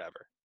SUV or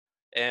whatever.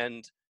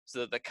 And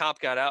so the cop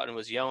got out and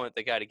was yelling at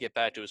the guy to get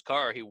back to his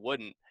car. He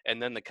wouldn't.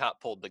 And then the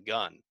cop pulled the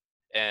gun.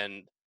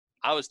 And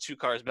I was 2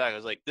 cars back. I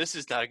was like, this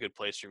is not a good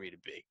place for me to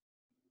be.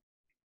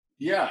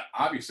 Yeah,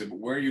 obviously. But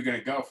where are you going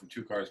to go from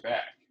 2 cars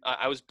back?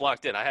 I was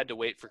blocked in. I had to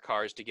wait for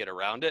cars to get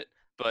around it.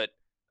 But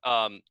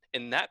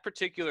in that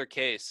particular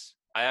case,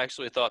 I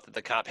actually thought that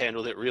the cop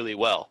handled it really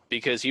well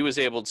because he was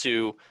able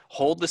to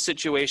hold the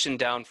situation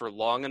down for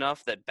long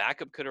enough that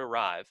backup could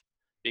arrive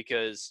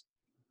because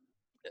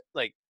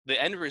like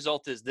the end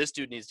result is this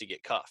dude needs to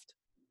get cuffed.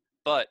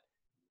 But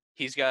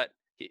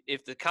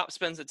if the cop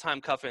spends the time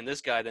cuffing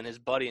this guy, then his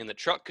buddy in the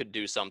truck could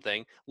do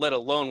something, let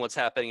alone what's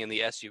happening in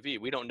the SUV.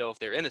 We don't know if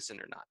they're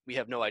innocent or not. We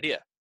have no idea.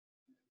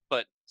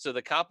 But so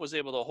the cop was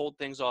able to hold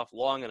things off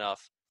long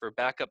enough for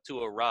backup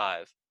to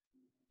arrive,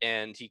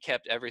 and he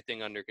kept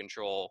everything under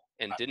control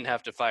and didn't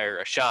have to fire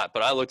a shot.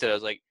 But I looked at it, I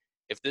was like,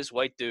 if this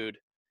white dude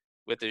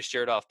with his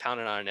shirt off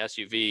pounding on an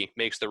SUV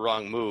makes the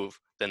wrong move,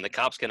 then the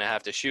cop's going to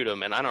have to shoot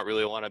him, and I don't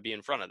really want to be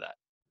in front of that.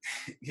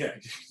 Yeah,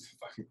 just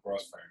fucking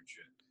crossfire and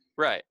shit.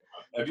 Right.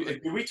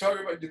 Did we talk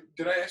about,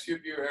 did I ask you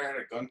if you ever had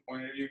a gun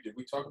pointed at you? Did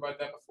we talk about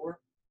that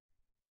before?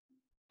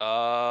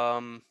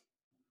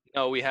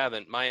 No, we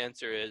haven't. My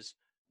answer is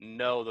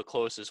no. The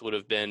closest would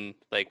have been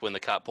like when the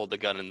cop pulled the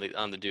gun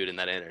on the dude in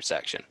that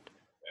intersection.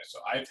 Yeah, so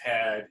I've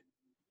had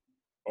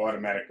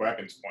automatic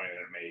weapons pointed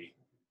at me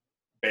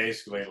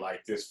basically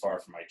like this far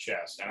from my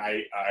chest.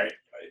 And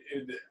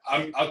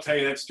I'll tell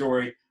you that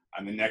story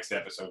on the next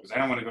episode because I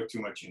don't want to go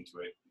too much into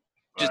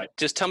it.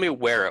 Just tell me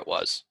where it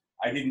was.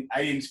 I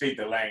didn't speak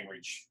the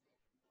language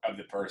of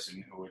the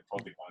person who had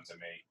pulled the guns at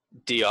me.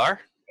 DR?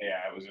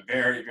 Yeah, it was a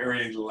very,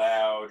 very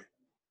loud,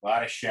 a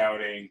lot of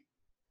shouting.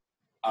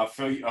 I'll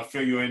fill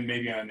you in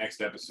maybe on the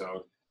next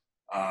episode.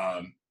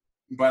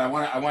 But I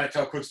want to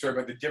tell a quick story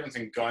about the difference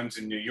in guns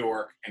in New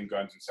York and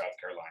guns in South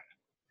Carolina.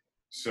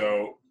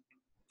 So,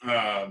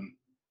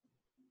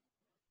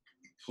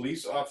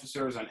 police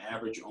officers on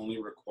average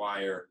only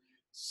require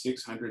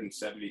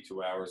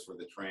 672 hours for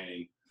the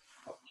training.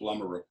 A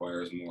plumber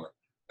requires more.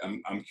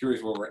 I'm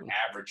curious where we're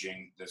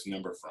averaging this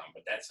number from,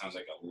 but that sounds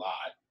like a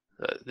lot.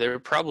 They're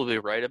probably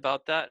right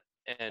about that.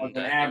 And it's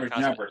an average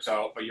number,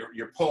 but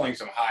you're pulling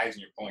some highs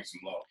and you're pulling some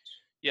lows.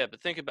 Yeah,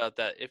 but think about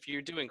that. If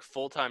you're doing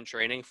full-time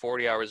training,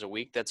 40 hours a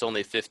week, that's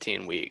only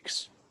 15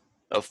 weeks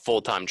of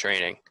full-time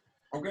training.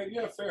 Okay,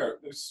 yeah, fair.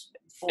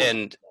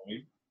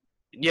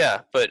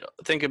 Yeah, but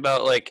think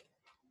about like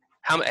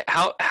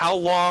how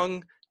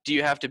long do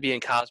you have to be in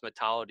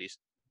cosmetology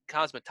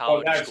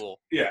school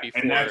before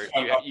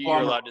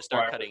you're allowed to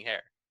start cutting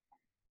hair?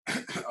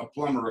 A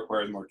plumber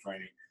requires more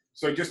training.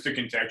 So just to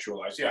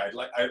contextualize, yeah,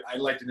 I'd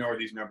like to know where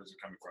these numbers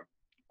are coming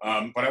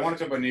from. But I want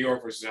to talk about New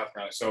York versus South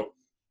Carolina. So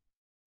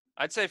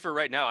I'd say for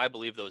right now, I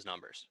believe those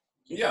numbers.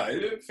 yeah,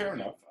 fair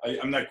enough.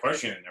 I'm not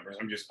questioning the numbers.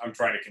 I'm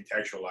trying to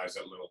contextualize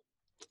it a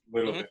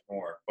little bit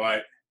more.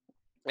 But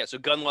Yeah, so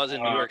gun laws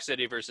in New York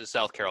City versus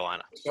South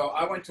Carolina. so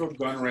I went to a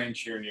gun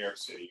range here in New York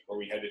City where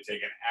we had to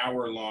take an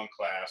hour-long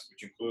class,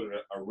 which included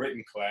a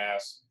written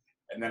class,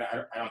 and then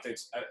I don't think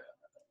I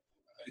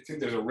think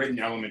there's a written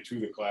element to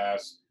the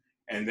class,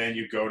 and then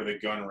you go to the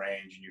gun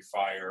range and you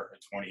fire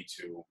a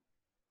 22,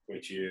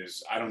 which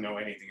is I don't know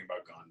anything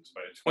about guns,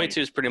 but a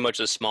 22 is pretty much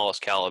the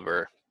smallest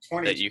caliber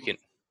 22 that you can.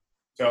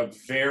 felt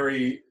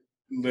very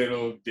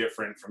little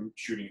different from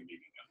shooting a BB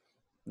gun.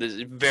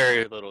 There's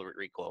very little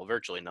recoil,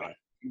 virtually none.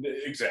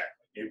 Exactly.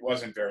 It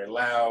wasn't very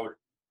loud,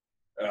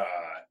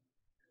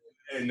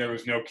 and there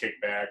was no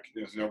kickback.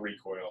 There was no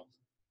recoil.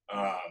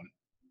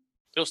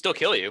 It'll still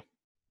kill you.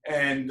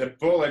 And the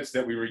bullets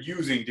that we were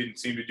using didn't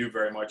seem to do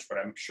very much, but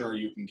I'm sure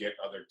you can get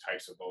other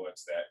types of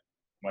bullets that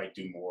might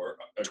do more.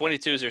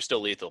 22s are still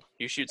lethal.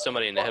 You shout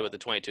somebody in the head with a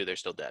 22, they're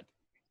still dead.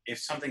 If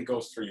something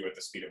goes through you at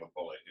the speed of a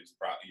bullet, it's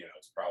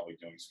probably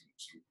doing some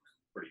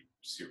pretty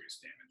serious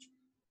damage.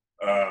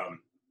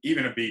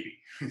 Even a BB,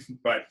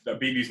 but the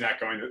BB's not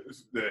going to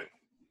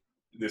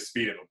the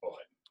speed of a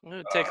bullet. It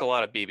would take a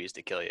lot of BBs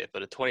to kill you,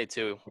 but a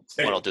 22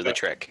 one will do the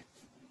trick.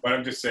 But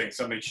I'm just saying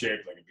something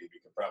shaped like a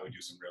BB could probably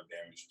do some real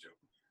damage too.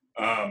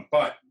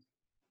 But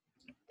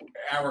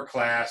our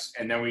class,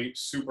 and then we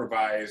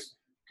supervise,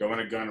 go in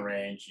a gun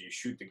range, you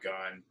shoot the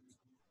gun,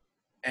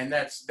 and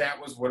that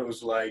was what it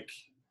was like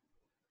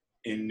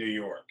in New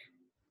York.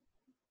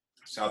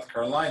 South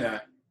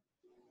Carolina,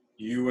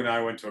 you and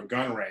I went to a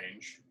gun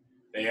range.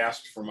 They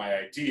asked for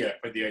my ID. I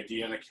put the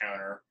ID on the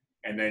counter,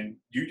 and then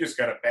you just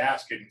got a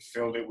basket and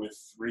filled it with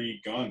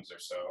 3 guns or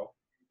so.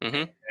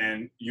 Mm-hmm.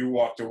 And you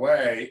walked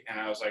away, and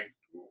I was like,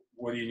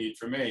 "What do you need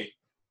from me?"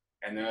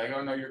 And they're like,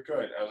 "Oh no, you're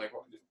good." I was like,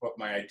 "Well, just put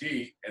my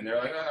ID," and they're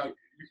like, "Oh no,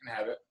 you can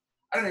have it."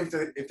 I don't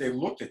know if they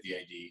looked at the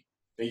ID.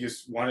 They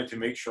just wanted to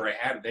make sure I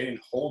had it. They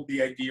didn't hold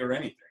the ID or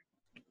anything.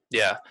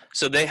 Yeah.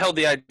 So they held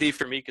the ID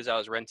for me because I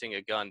was renting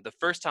a gun. The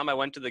first time I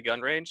went to the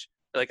gun range,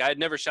 like I had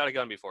never shot a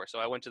gun before, so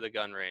I went to the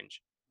gun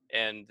range,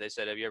 and they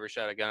said, "Have you ever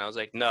shot a gun?" I was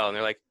like, "No," and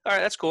they're like, "All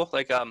right, that's cool.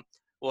 Like,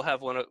 we'll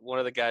have one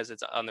of the guys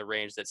that's on the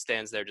range that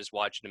stands there just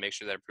watching to make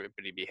sure that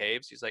everybody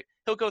behaves. He's like,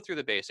 he'll go through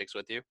the basics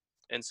with you."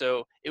 And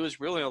so it was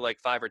really like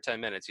 5 or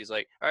 10 minutes. He's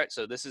like, "All right,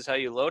 so this is how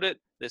you load it.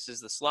 This is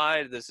the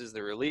slide. This is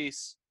the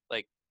release.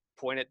 Like,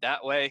 point it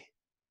that way."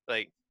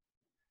 Like,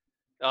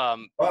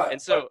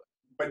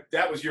 But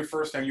that was your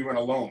first time you went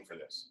alone for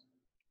this.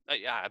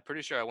 Yeah, I'm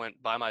pretty sure I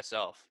went by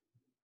myself.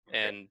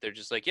 And they're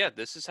just like, "Yeah,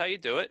 this is how you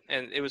do it."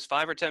 And it was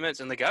 5 or 10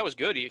 minutes. And the guy was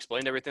good. He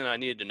explained everything I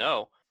needed to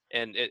know.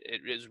 And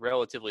it is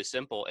relatively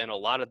simple. And a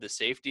lot of the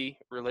safety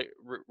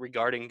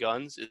regarding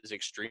guns is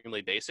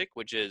extremely basic,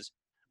 which is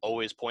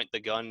always point the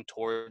gun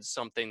towards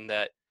something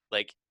that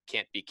like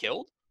can't be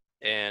killed,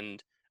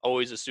 and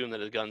always assume that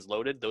the gun's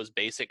loaded. Those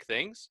basic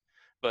things.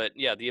 But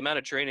yeah, the amount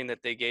of training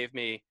that they gave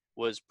me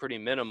was pretty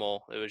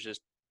minimal. It was just,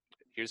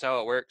 here's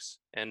how it works,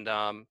 and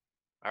all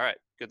right,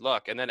 good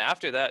luck. And then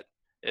after that,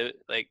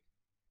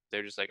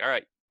 they're just like, "All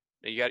right,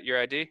 you got your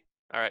ID?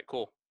 All right,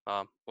 cool.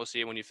 We'll see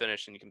you when you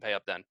finish, and you can pay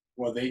up then."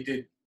 Well, they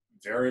did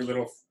very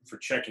little for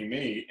checking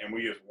me, and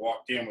we just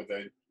walked in with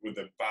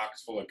a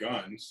box full of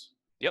guns.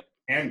 Yep.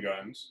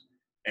 Handguns,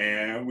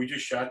 and we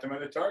just shot them at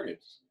the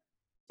targets.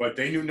 But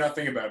they knew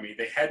nothing about me.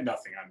 They had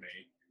nothing on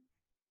me.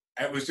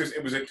 It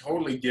was a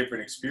totally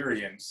different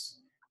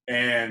experience,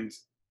 and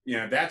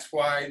that's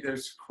why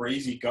there's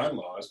crazy gun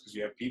laws, because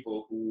you have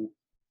people who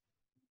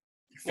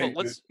think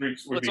Well, the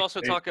streets would let's be also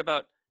safe. talk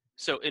about.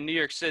 So in New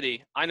York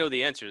City, I know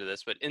the answer to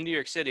this, but in New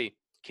York City,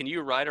 can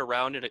you ride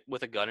around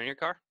with a gun in your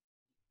car?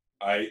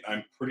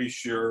 I'm pretty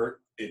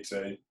sure it's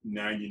a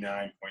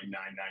 99.9999%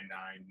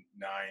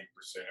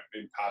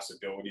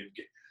 impossibility of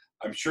get.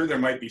 I'm sure there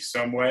might be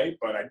some way,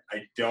 but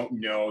I don't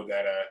know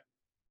that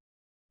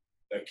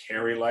a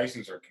carry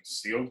license or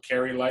concealed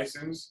carry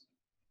license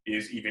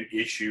is even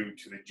issued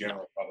to the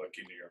general public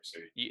in New York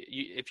City.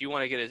 If you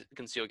want to get a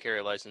concealed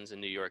carry license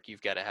in New York,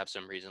 you've got to have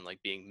some reason,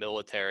 like being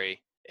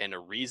military and a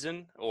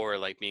reason, or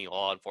like being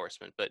law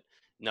enforcement. But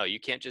no, you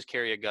can't just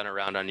carry a gun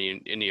around in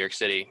New York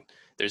City.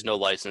 There's no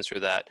license for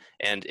that.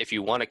 And if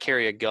you want to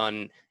carry a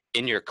gun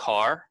in your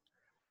car,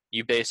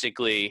 you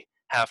basically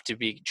have to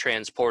be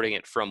transporting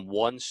it from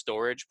one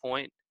storage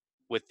point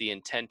with the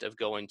intent of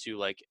going to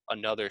like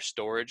another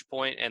storage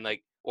point, and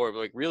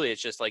really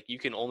it's just like you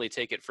can only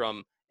take it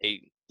from a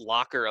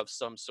locker of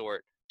some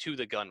sort to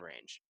the gun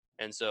range.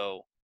 And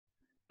so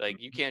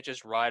like you can't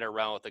just ride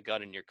around with a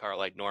gun in your car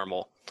like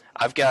normal.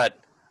 I've got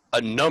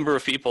a number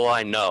of people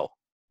I know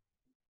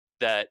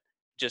that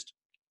just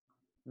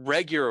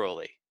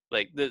regularly,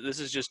 like this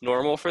is just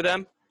normal for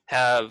them,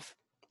 have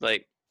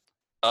like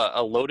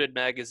a loaded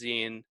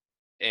magazine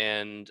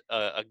and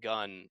a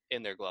gun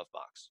in their glove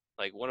box.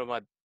 Like one of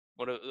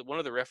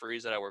the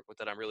referees that I work with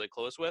that I'm really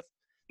close with.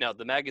 Now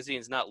the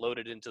magazine's not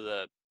loaded into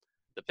the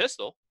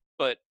pistol,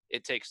 but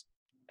it takes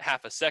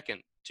half a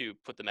second to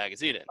put the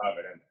magazine in. Of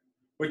it in there.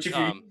 Which if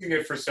you're using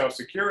it for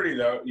self-security,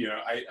 though,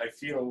 I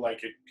feel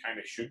like it kind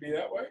of should be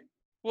that way.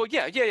 Well,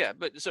 yeah.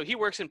 But so he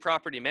works in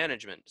property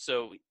management.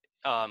 So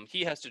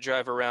he has to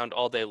drive around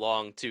all day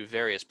long to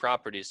various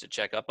properties to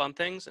check up on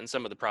things. And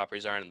some of the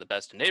properties aren't in the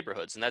best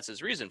neighborhoods. And that's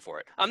his reason for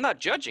it. I'm not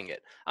judging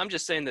it. I'm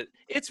just saying that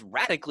it's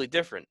radically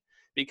different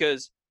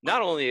because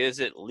not only is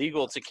it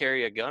legal to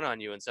carry a gun on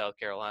you in South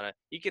Carolina,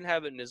 he can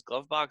have it in his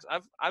glove box.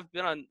 I've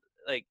been on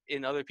like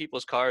in other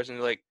people's cars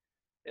and like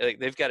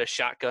they've got a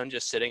shotgun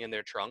just sitting in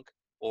their trunk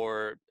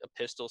or a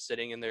pistol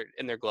sitting in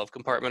their glove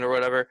compartment or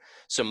whatever.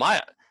 So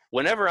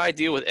whenever I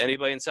deal with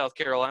anybody in South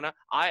Carolina,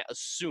 I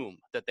assume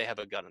that they have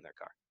a gun in their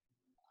car.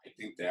 I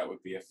think that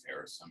would be a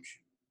fair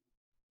assumption.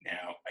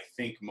 Now, I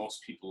think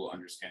most people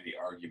understand the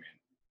argument.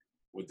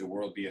 Would the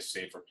world be a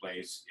safer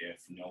place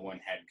if no one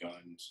had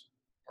guns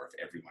or if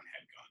everyone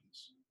had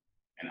guns?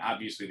 And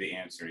obviously the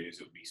answer is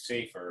it would be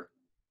safer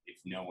if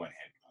no one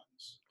had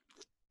guns.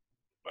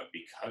 But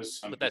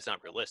because But that's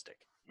not realistic.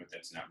 But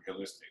that's not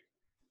realistic.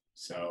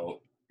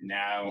 So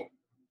now,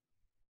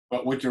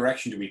 but what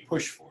direction do we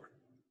push for?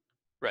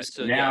 Right.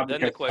 So now,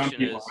 then the question some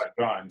people is, have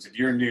guns. If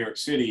you're in New York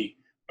City,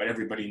 but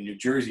everybody in New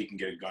Jersey can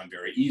get a gun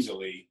very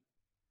easily,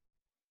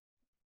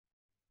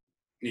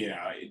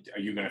 are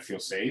you going to feel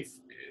safe?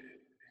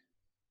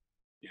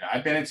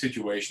 I've been in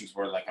situations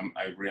where like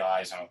I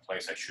realize I'm a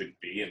place I shouldn't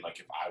be, and like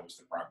if I was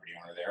the property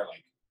owner there,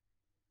 like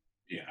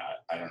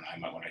I don't know, I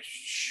might want to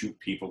shoot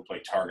people,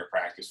 play target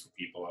practice for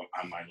people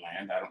on my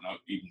land. I don't know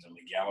even the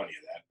legality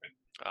of that, but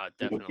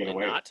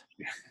definitely not.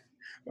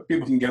 But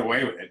people can get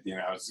away with it.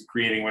 It's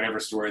creating whatever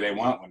story they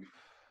want when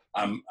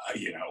I'm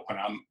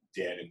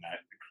dead and not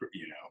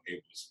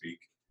able to speak.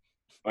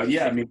 But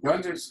yeah, I mean,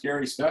 guns are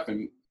scary stuff,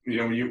 and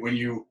when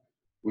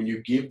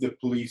you give the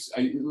police,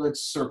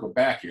 let's circle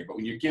back here, but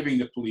when you're giving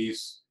the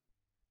police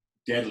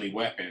deadly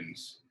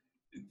weapons,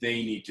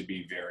 they need to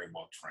be very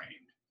well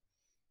trained.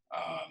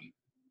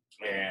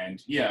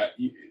 And yeah,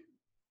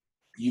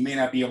 you may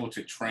not be able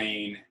to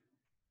train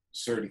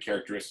certain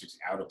characteristics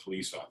out of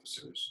police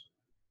officers,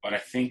 but I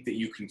think that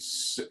you can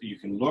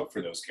look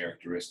for those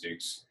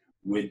characteristics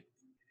with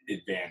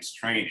advanced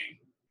training.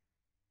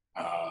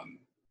 I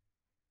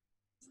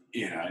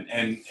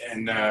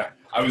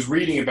was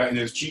reading about, in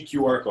this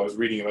GQ article, I was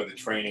reading about the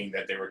training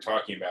that they were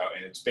talking about,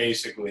 and it's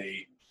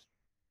basically,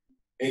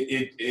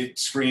 it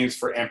screens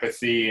for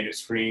empathy and it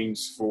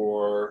screens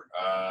for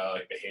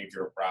like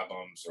behavioral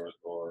problems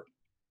or.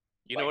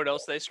 You know what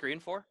else they screen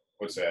for?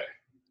 What's that?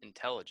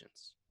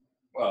 Intelligence.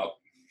 Well.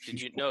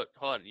 Did you know?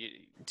 Hold on.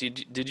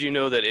 Did you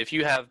know that if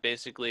you have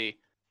basically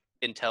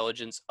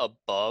intelligence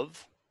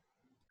above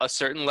a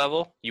certain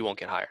level, you won't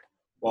get hired?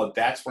 Well,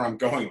 that's where I'm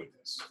going with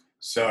this.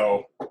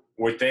 So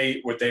what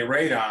they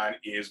rate on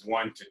is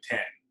 1 to 10,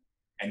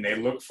 and they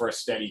look for a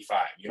steady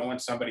 5. You don't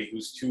want somebody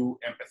who's too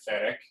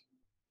empathetic,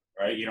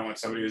 right? You don't want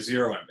somebody with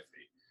zero empathy.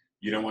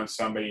 You don't want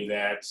somebody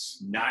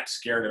that's not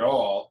scared at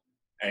all,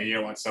 and you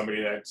don't want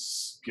somebody that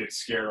gets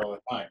scared all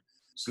the time.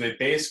 So they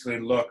basically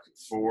look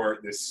for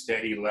this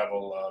steady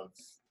level of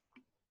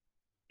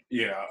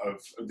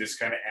this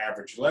kind of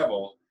average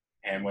level,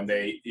 and when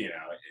they,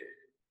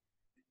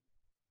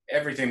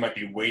 everything might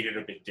be weighted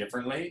a bit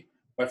differently.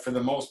 But for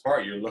the most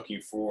part, you're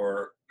looking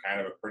for kind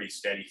of a pretty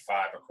steady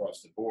 5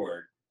 across the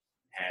board,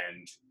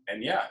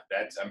 and yeah,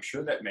 I'm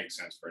sure that makes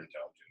sense for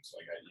intelligence.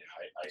 Like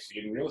I see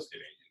it in real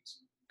estate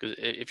agents. Because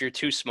if you're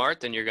too smart,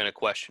 then you're going to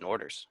question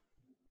orders.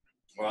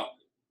 Well,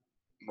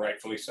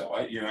 rightfully so.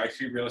 I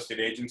see real estate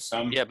agents.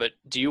 Some. Yeah, but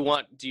do you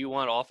want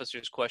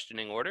officers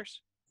questioning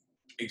orders?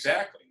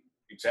 Exactly.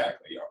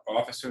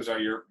 Officers are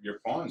your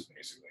pawns,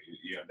 basically.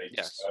 They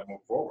just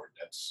move forward.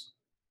 It's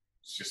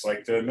just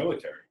like the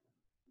military.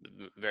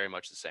 Very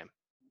much the same.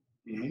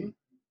 Mm-hmm.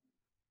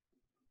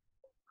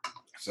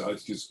 So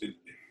it's just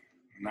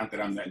not that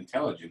I'm that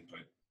intelligent, but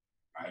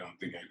I don't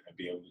think I'd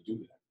be able to do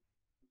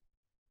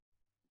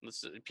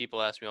that.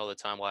 People ask me all the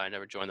time why I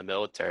never joined the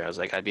military. I was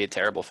like, I'd be a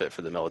terrible fit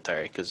for the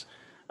military because,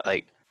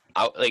 I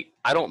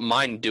don't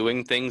mind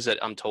doing things that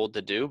I'm told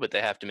to do, but they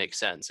have to make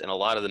sense. And a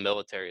lot of the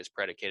military is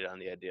predicated on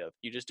the idea of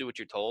you just do what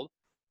you're told,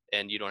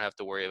 and you don't have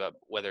to worry about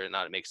whether or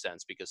not it makes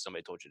sense because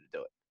somebody told you to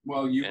do it.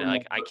 Well,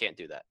 I can't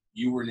do that.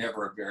 You were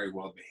never a very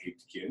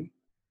well-behaved kid.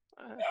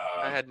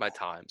 I had my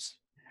times.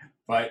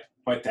 But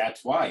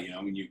that's why,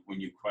 when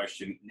you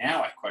question,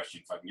 now I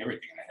question fucking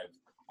everything, and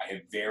I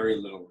have very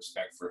little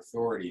respect for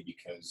authority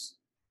because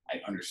I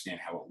understand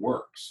how it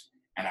works,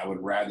 and I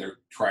would rather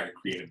try to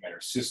create a better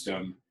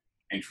system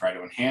and try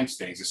to enhance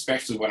things,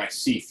 especially when I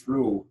see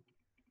through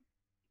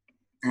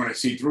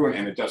it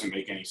and it doesn't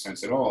make any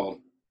sense at all.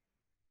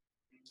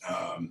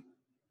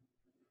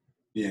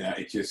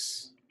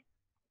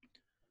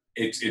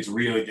 It's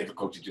really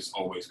difficult to just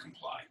always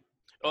comply.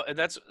 Oh, and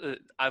that's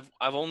I've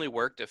only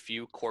worked a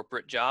few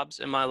corporate jobs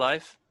in my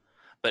life,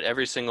 but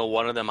every single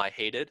one of them I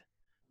hated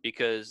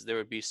because there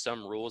would be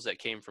some rules that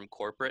came from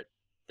corporate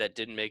that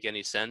didn't make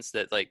any sense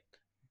that like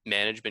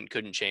management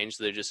couldn't change.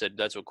 So they just said,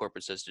 that's what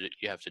corporate says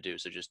you have to do.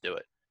 So just do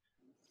it.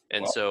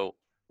 And so,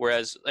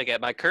 whereas like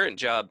at my current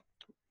job,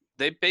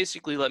 they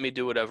basically let me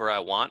do whatever I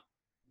want.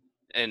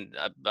 And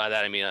by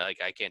that, I mean,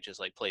 like, I can't just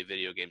like play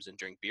video games and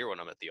drink beer when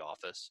I'm at the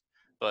office.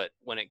 But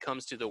when it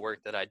comes to the work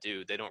that I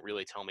do, they don't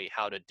really tell me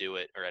how to do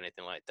it or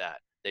anything like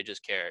that. They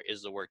just care,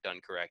 is the work done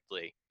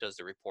correctly? Does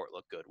the report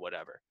look good?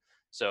 Whatever.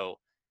 So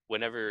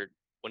whenever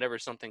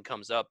something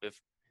comes up,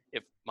 if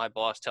my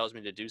boss tells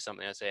me to do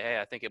something, I say, hey,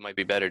 I think it might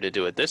be better to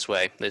do it this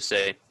way. They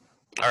say,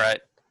 all right.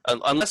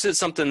 Unless it's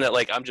something that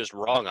like I'm just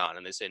wrong on,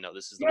 and they say, no,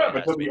 this is the way Yeah, it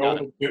but has to be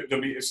done.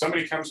 if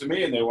somebody comes to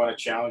me and they want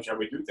to challenge how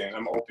we do things,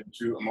 I'm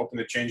open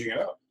to changing it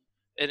up.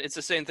 And it's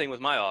the same thing with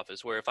my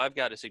office, where if I've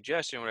got a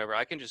suggestion or whatever,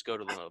 I can just go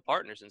to one of the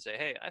partners and say,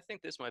 hey, I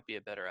think this might be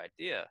a better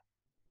idea.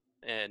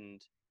 And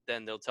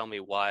then they'll tell me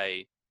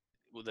why.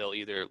 They'll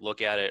either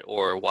look at it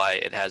or why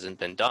it hasn't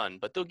been done,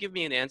 but they'll give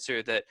me an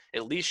answer that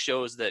at least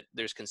shows that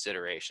there's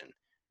consideration.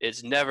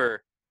 It's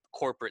never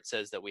corporate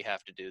says that we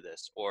have to do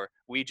this, or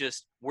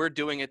we're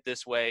doing it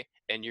this way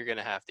and you're going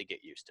to have to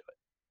get used to it.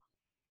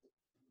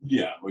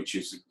 Yeah, which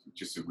is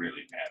just a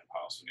really bad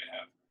policy to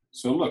have.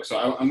 So look,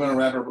 I'm going to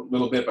wrap up a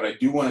little bit, but I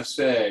do want to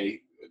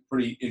say a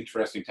pretty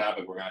interesting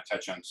topic we're going to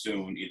touch on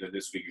soon, either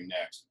this week or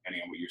next,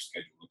 depending on what your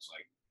schedule looks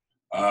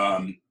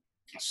like.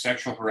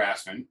 Sexual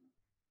harassment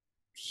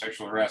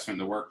in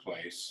the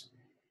workplace,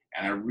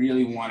 and I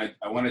really want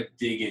to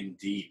dig in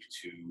deep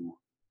to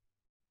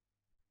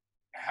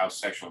how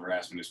sexual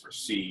harassment is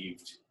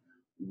perceived,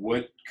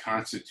 what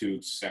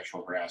constitutes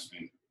sexual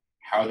harassment,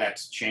 how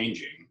that's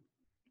changing.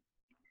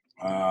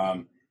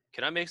 Can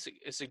I make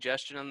a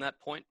suggestion on that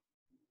point?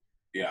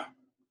 Yeah.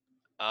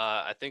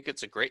 I think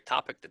it's a great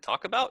topic to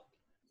talk about,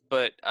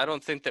 but I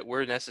don't think that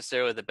we're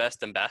necessarily the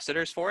best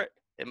ambassadors for it.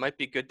 It might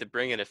be good to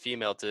bring in a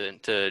female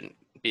to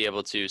be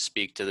able to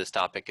speak to this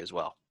topic as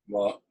well.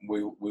 Well,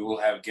 we will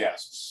have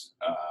guests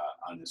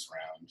on this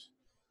round,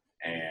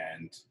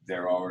 and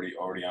they're already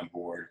on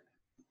board.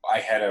 I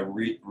had a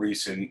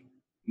recent,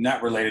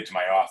 not related to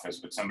my office,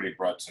 but somebody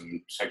brought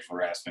some sexual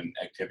harassment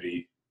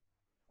activity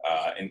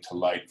into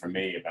light for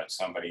me about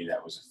somebody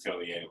that was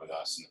affiliated with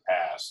us in the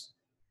past,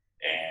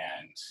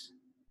 and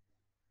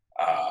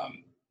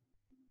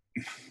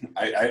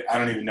I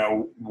don't even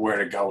know where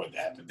to go with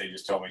that. But they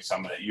just told me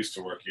someone that used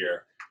to work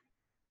here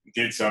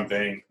did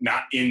something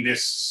not in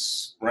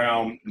this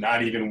realm,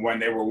 not even when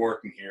they were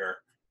working here,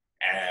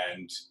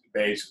 and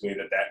basically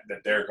that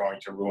they're going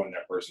to ruin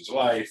that person's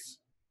life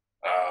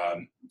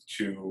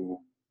to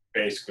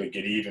basically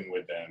get even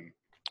with them.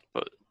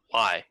 But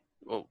why?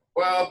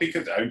 Well,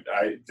 because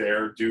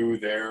they're due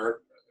their,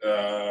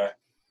 I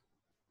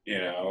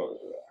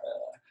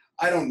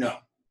don't know.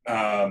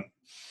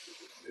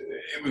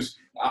 It was.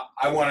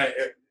 I want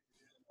to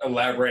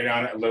elaborate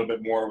on it a little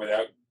bit more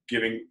without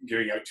giving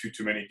out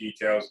too many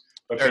details.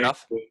 But Fair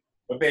enough.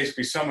 But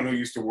basically, someone who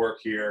used to work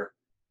here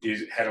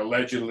had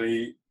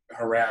allegedly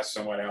harassed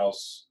someone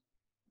else,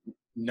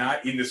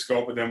 not in the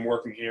scope of them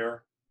working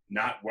here,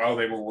 not while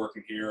they were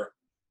working here,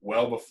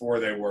 well before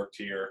they worked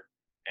here,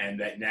 and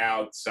that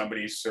now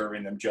somebody's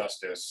serving them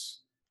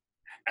justice,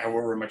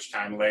 however much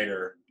time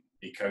later,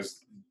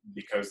 because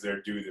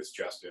they're due this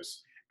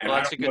justice. And well,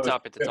 that's a good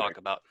topic to talk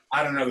about.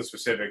 I don't know the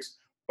specifics,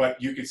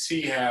 but you can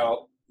see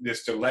how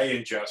this delay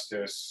in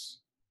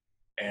justice,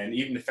 and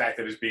even the fact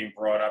that it's being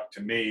brought up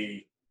to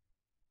me,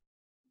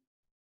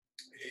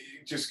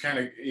 it just kind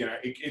of,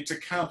 it's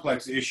a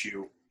complex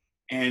issue,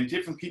 and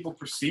different people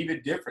perceive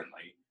it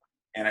differently.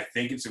 And I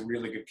think it's a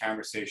really good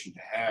conversation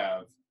to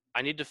have.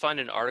 I need to find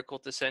an article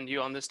to send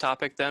you on this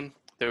topic then.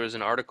 There was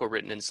an article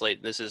written in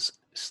Slate. This is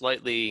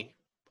slightly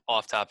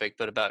off topic,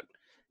 but about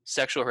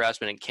sexual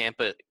harassment and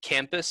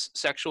campus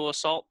sexual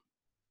assault.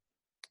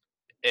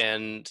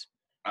 And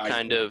I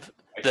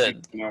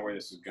think you know where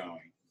this is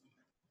going.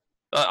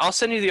 I'll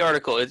send you the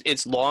article.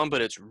 It's long,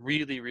 but it's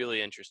really,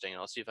 really interesting.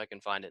 I'll see if I can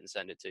find it and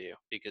send it to you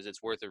because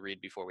it's worth a read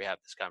before we have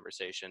this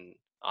conversation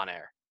on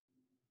air.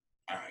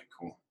 All right,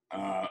 cool.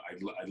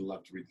 I'd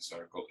love to read this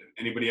article. If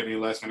anybody have any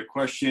last minute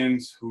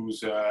questions?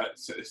 Who's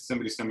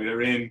somebody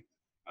they're in?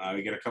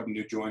 We got a couple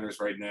new joiners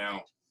right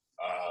now,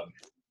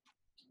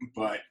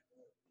 but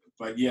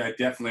yeah,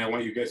 definitely. I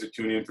want you guys to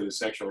tune in for the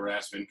sexual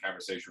harassment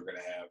conversation we're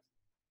going to have.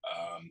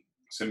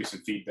 Send me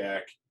some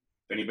feedback.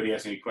 If anybody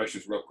has any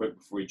questions, real quick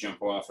before we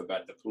jump off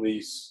about the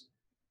police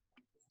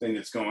thing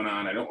that's going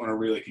on, I don't want to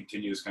really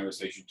continue this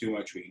conversation too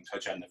much. We can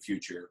touch on the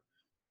future,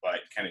 but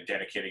kind of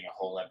dedicating a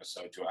whole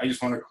episode to it. I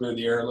just want to clear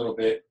the air a little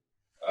bit.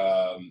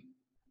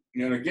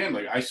 And again,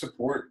 like I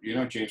support,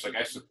 James, like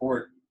I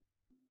support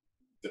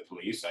the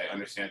police. I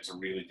understand it's a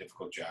really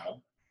difficult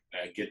job.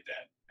 And I get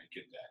that.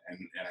 And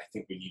I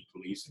think we need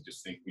police. I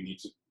just think we need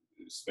to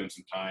spend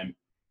some time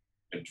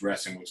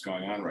addressing what's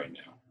going on right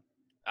now.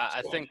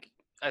 I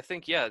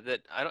think yeah,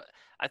 that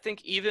I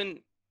think even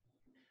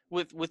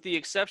with the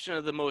exception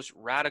of the most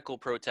radical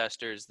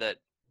protesters that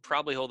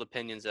probably hold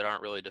opinions that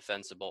aren't really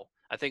defensible,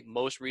 I think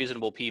most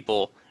reasonable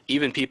people,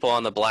 even people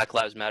on the Black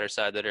Lives Matter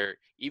side that are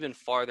even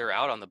farther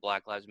out on the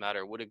Black Lives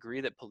Matter, would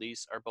agree that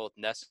police are both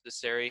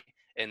necessary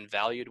and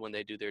valued when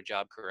they do their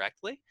job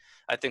correctly.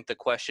 I think the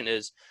question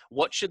is,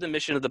 what should the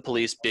mission of the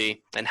police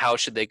be, and how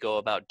should they go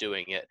about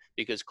doing it?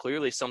 Because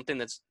clearly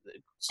something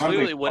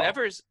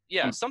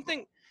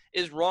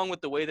is wrong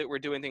with the way that we're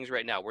doing things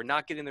right now. We're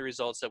not getting the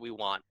results that we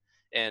want.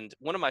 And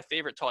one of my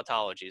favorite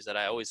tautologies that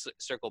I always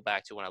circle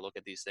back to when I look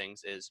at these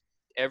things is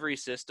every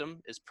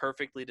system is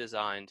perfectly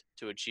designed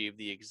to achieve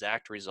the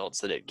exact results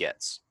that it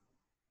gets.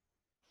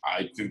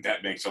 I think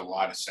that makes a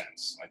lot of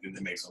sense.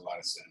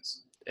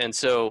 And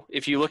so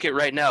if you look at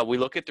right now, we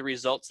look at the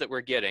results that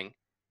we're getting,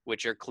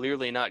 which are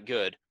clearly not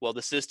good. Well,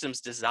 the system's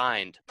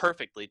designed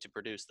perfectly to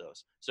produce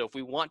those. So if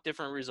we want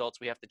different results,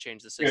 we have to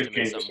change the system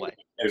in some way.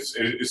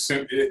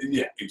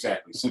 Yeah,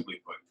 exactly. Simply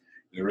put,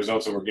 the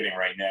results that we're getting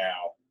right now,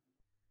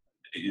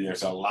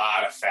 there's a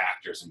lot of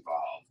factors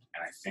involved.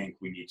 And I think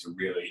we need to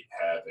really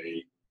have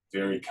a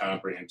very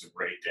comprehensive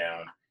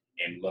breakdown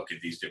and look at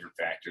these different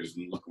factors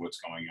and look at what's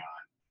going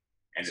on.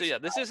 And so, yeah,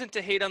 this isn't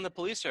to hate on the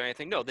police or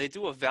anything. No, they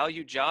do a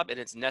valued job, and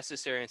it's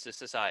necessary in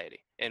society.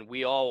 And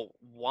we all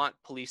want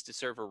police to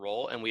serve a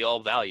role, and we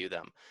all value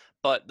them.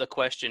 But the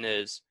question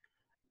is,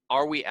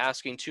 are we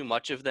asking too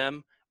much of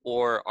them,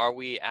 or are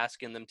we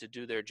asking them to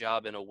do their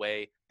job in a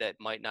way that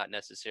might not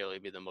necessarily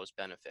be the most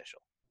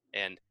beneficial?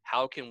 And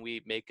how can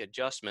we make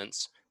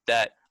adjustments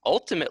that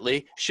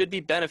ultimately should be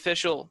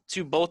beneficial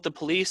to both the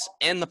police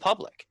and the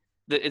public?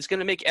 It's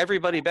going to make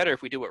everybody better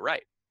if we do it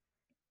right.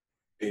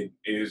 It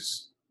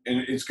is.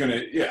 And it's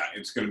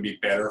gonna be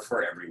better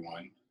for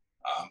everyone,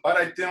 but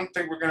I don't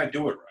think we're gonna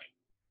do it right.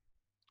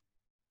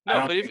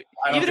 No, but even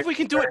if we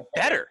can do it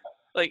better,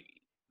 like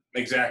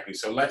exactly.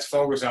 So let's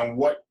focus on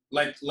what.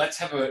 Let's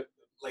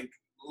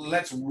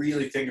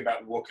really think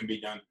about what can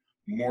be done.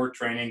 More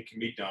training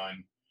can be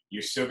done.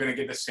 You're still gonna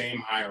get the same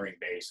hiring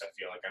base. I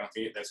feel like I don't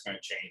think that's gonna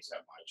change that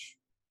much.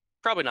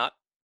 Probably not.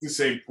 The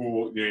same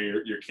pool,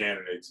 your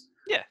candidates.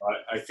 Yeah.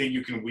 I think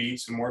you can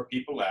weed some more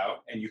people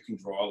out, and you can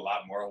draw a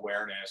lot more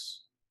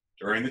awareness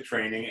during the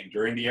training and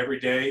during the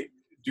everyday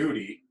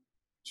duty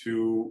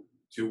to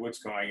what's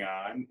going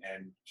on,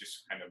 and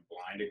just kind of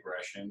blind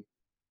aggression.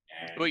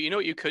 And well, you know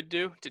what you could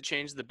do to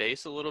change the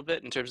base a little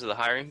bit in terms of the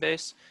hiring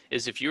base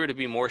is if you were to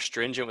be more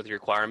stringent with your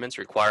requirements,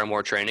 require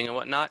more training and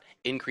whatnot,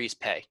 increase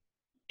pay.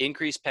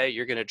 Increase pay,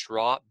 you're going to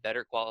draw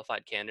better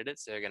qualified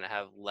candidates. They're going to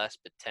have less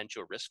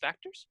potential risk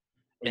factors.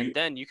 And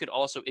then you could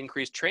also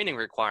increase training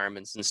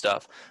requirements and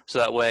stuff. So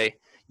that way,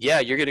 yeah,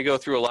 you're going to go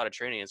through a lot of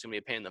training. It's going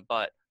to be a pain in the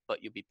butt,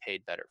 but you'll be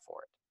paid better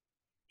for it.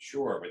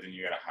 Sure, but then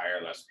you got to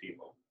hire less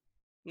people.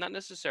 Not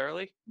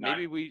necessarily. Not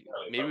Maybe we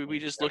necessarily,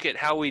 just look at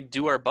how we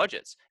do our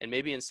budgets, and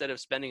maybe instead of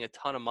spending a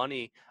ton of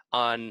money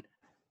on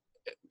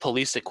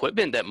police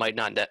equipment that might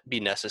not be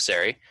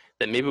necessary,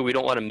 that maybe we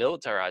don't want to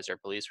militarize our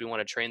police. We want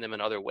to train them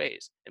in other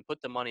ways and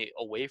put the money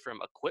away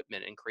from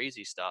equipment and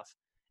crazy stuff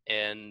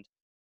and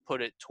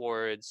put it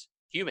towards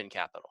human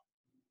capital.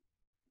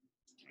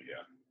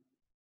 Yeah.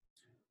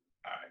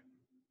 All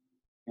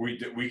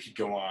right. We could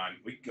go on.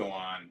 We could go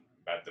on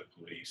about the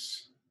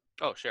police.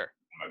 Oh, sure.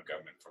 About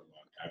government for a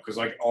long time, because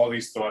like all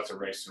these thoughts are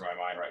racing through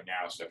my mind right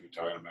now. Stuff you're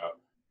talking about,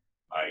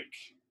 like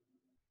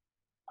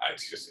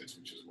it's just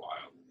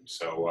wild.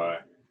 So,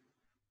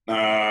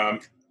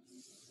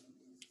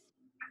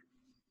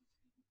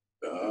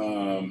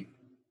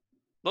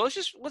 well,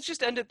 let's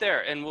just end it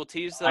there, and we'll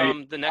tease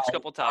the next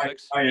couple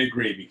topics. I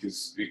agree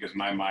because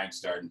my mind's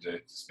starting to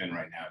spin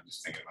right now,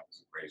 just thinking about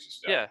some crazy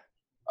stuff.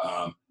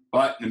 Yeah.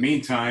 But in the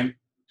meantime,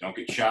 don't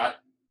get shot,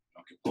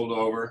 don't get pulled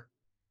over,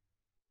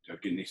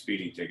 don't get any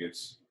speeding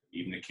tickets,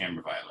 even the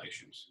camera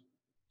violations.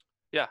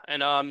 Yeah,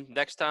 and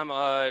next time,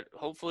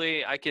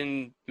 hopefully I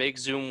can make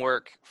Zoom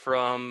work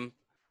from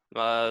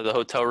the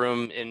hotel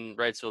room in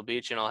Wrightsville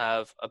Beach, and I'll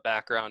have a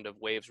background of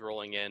waves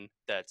rolling in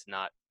that's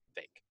not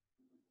fake.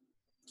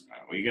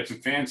 Well, you get some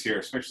fans here,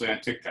 especially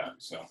on TikTok.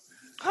 So.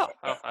 Oh,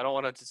 I don't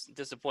want to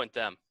disappoint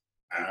them.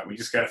 We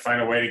just got to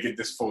find a way to get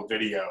this full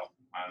video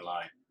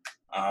online.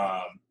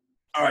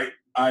 All right,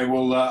 I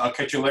will. I'll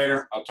catch you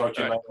later. I'll talk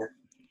to you later.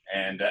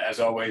 And as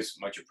always,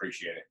 much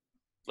appreciated.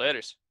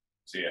 Laters.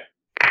 See ya.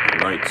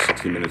 All right,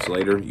 60 minutes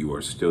later, you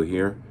are still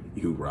here.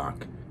 You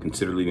rock.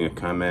 Consider leaving a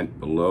comment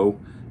below.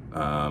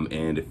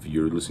 And if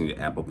you're listening to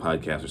Apple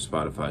Podcasts or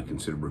Spotify,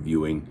 consider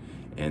reviewing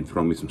and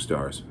throwing me some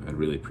stars. I'd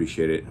really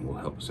appreciate it, and will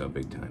help us out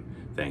big time.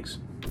 Thanks.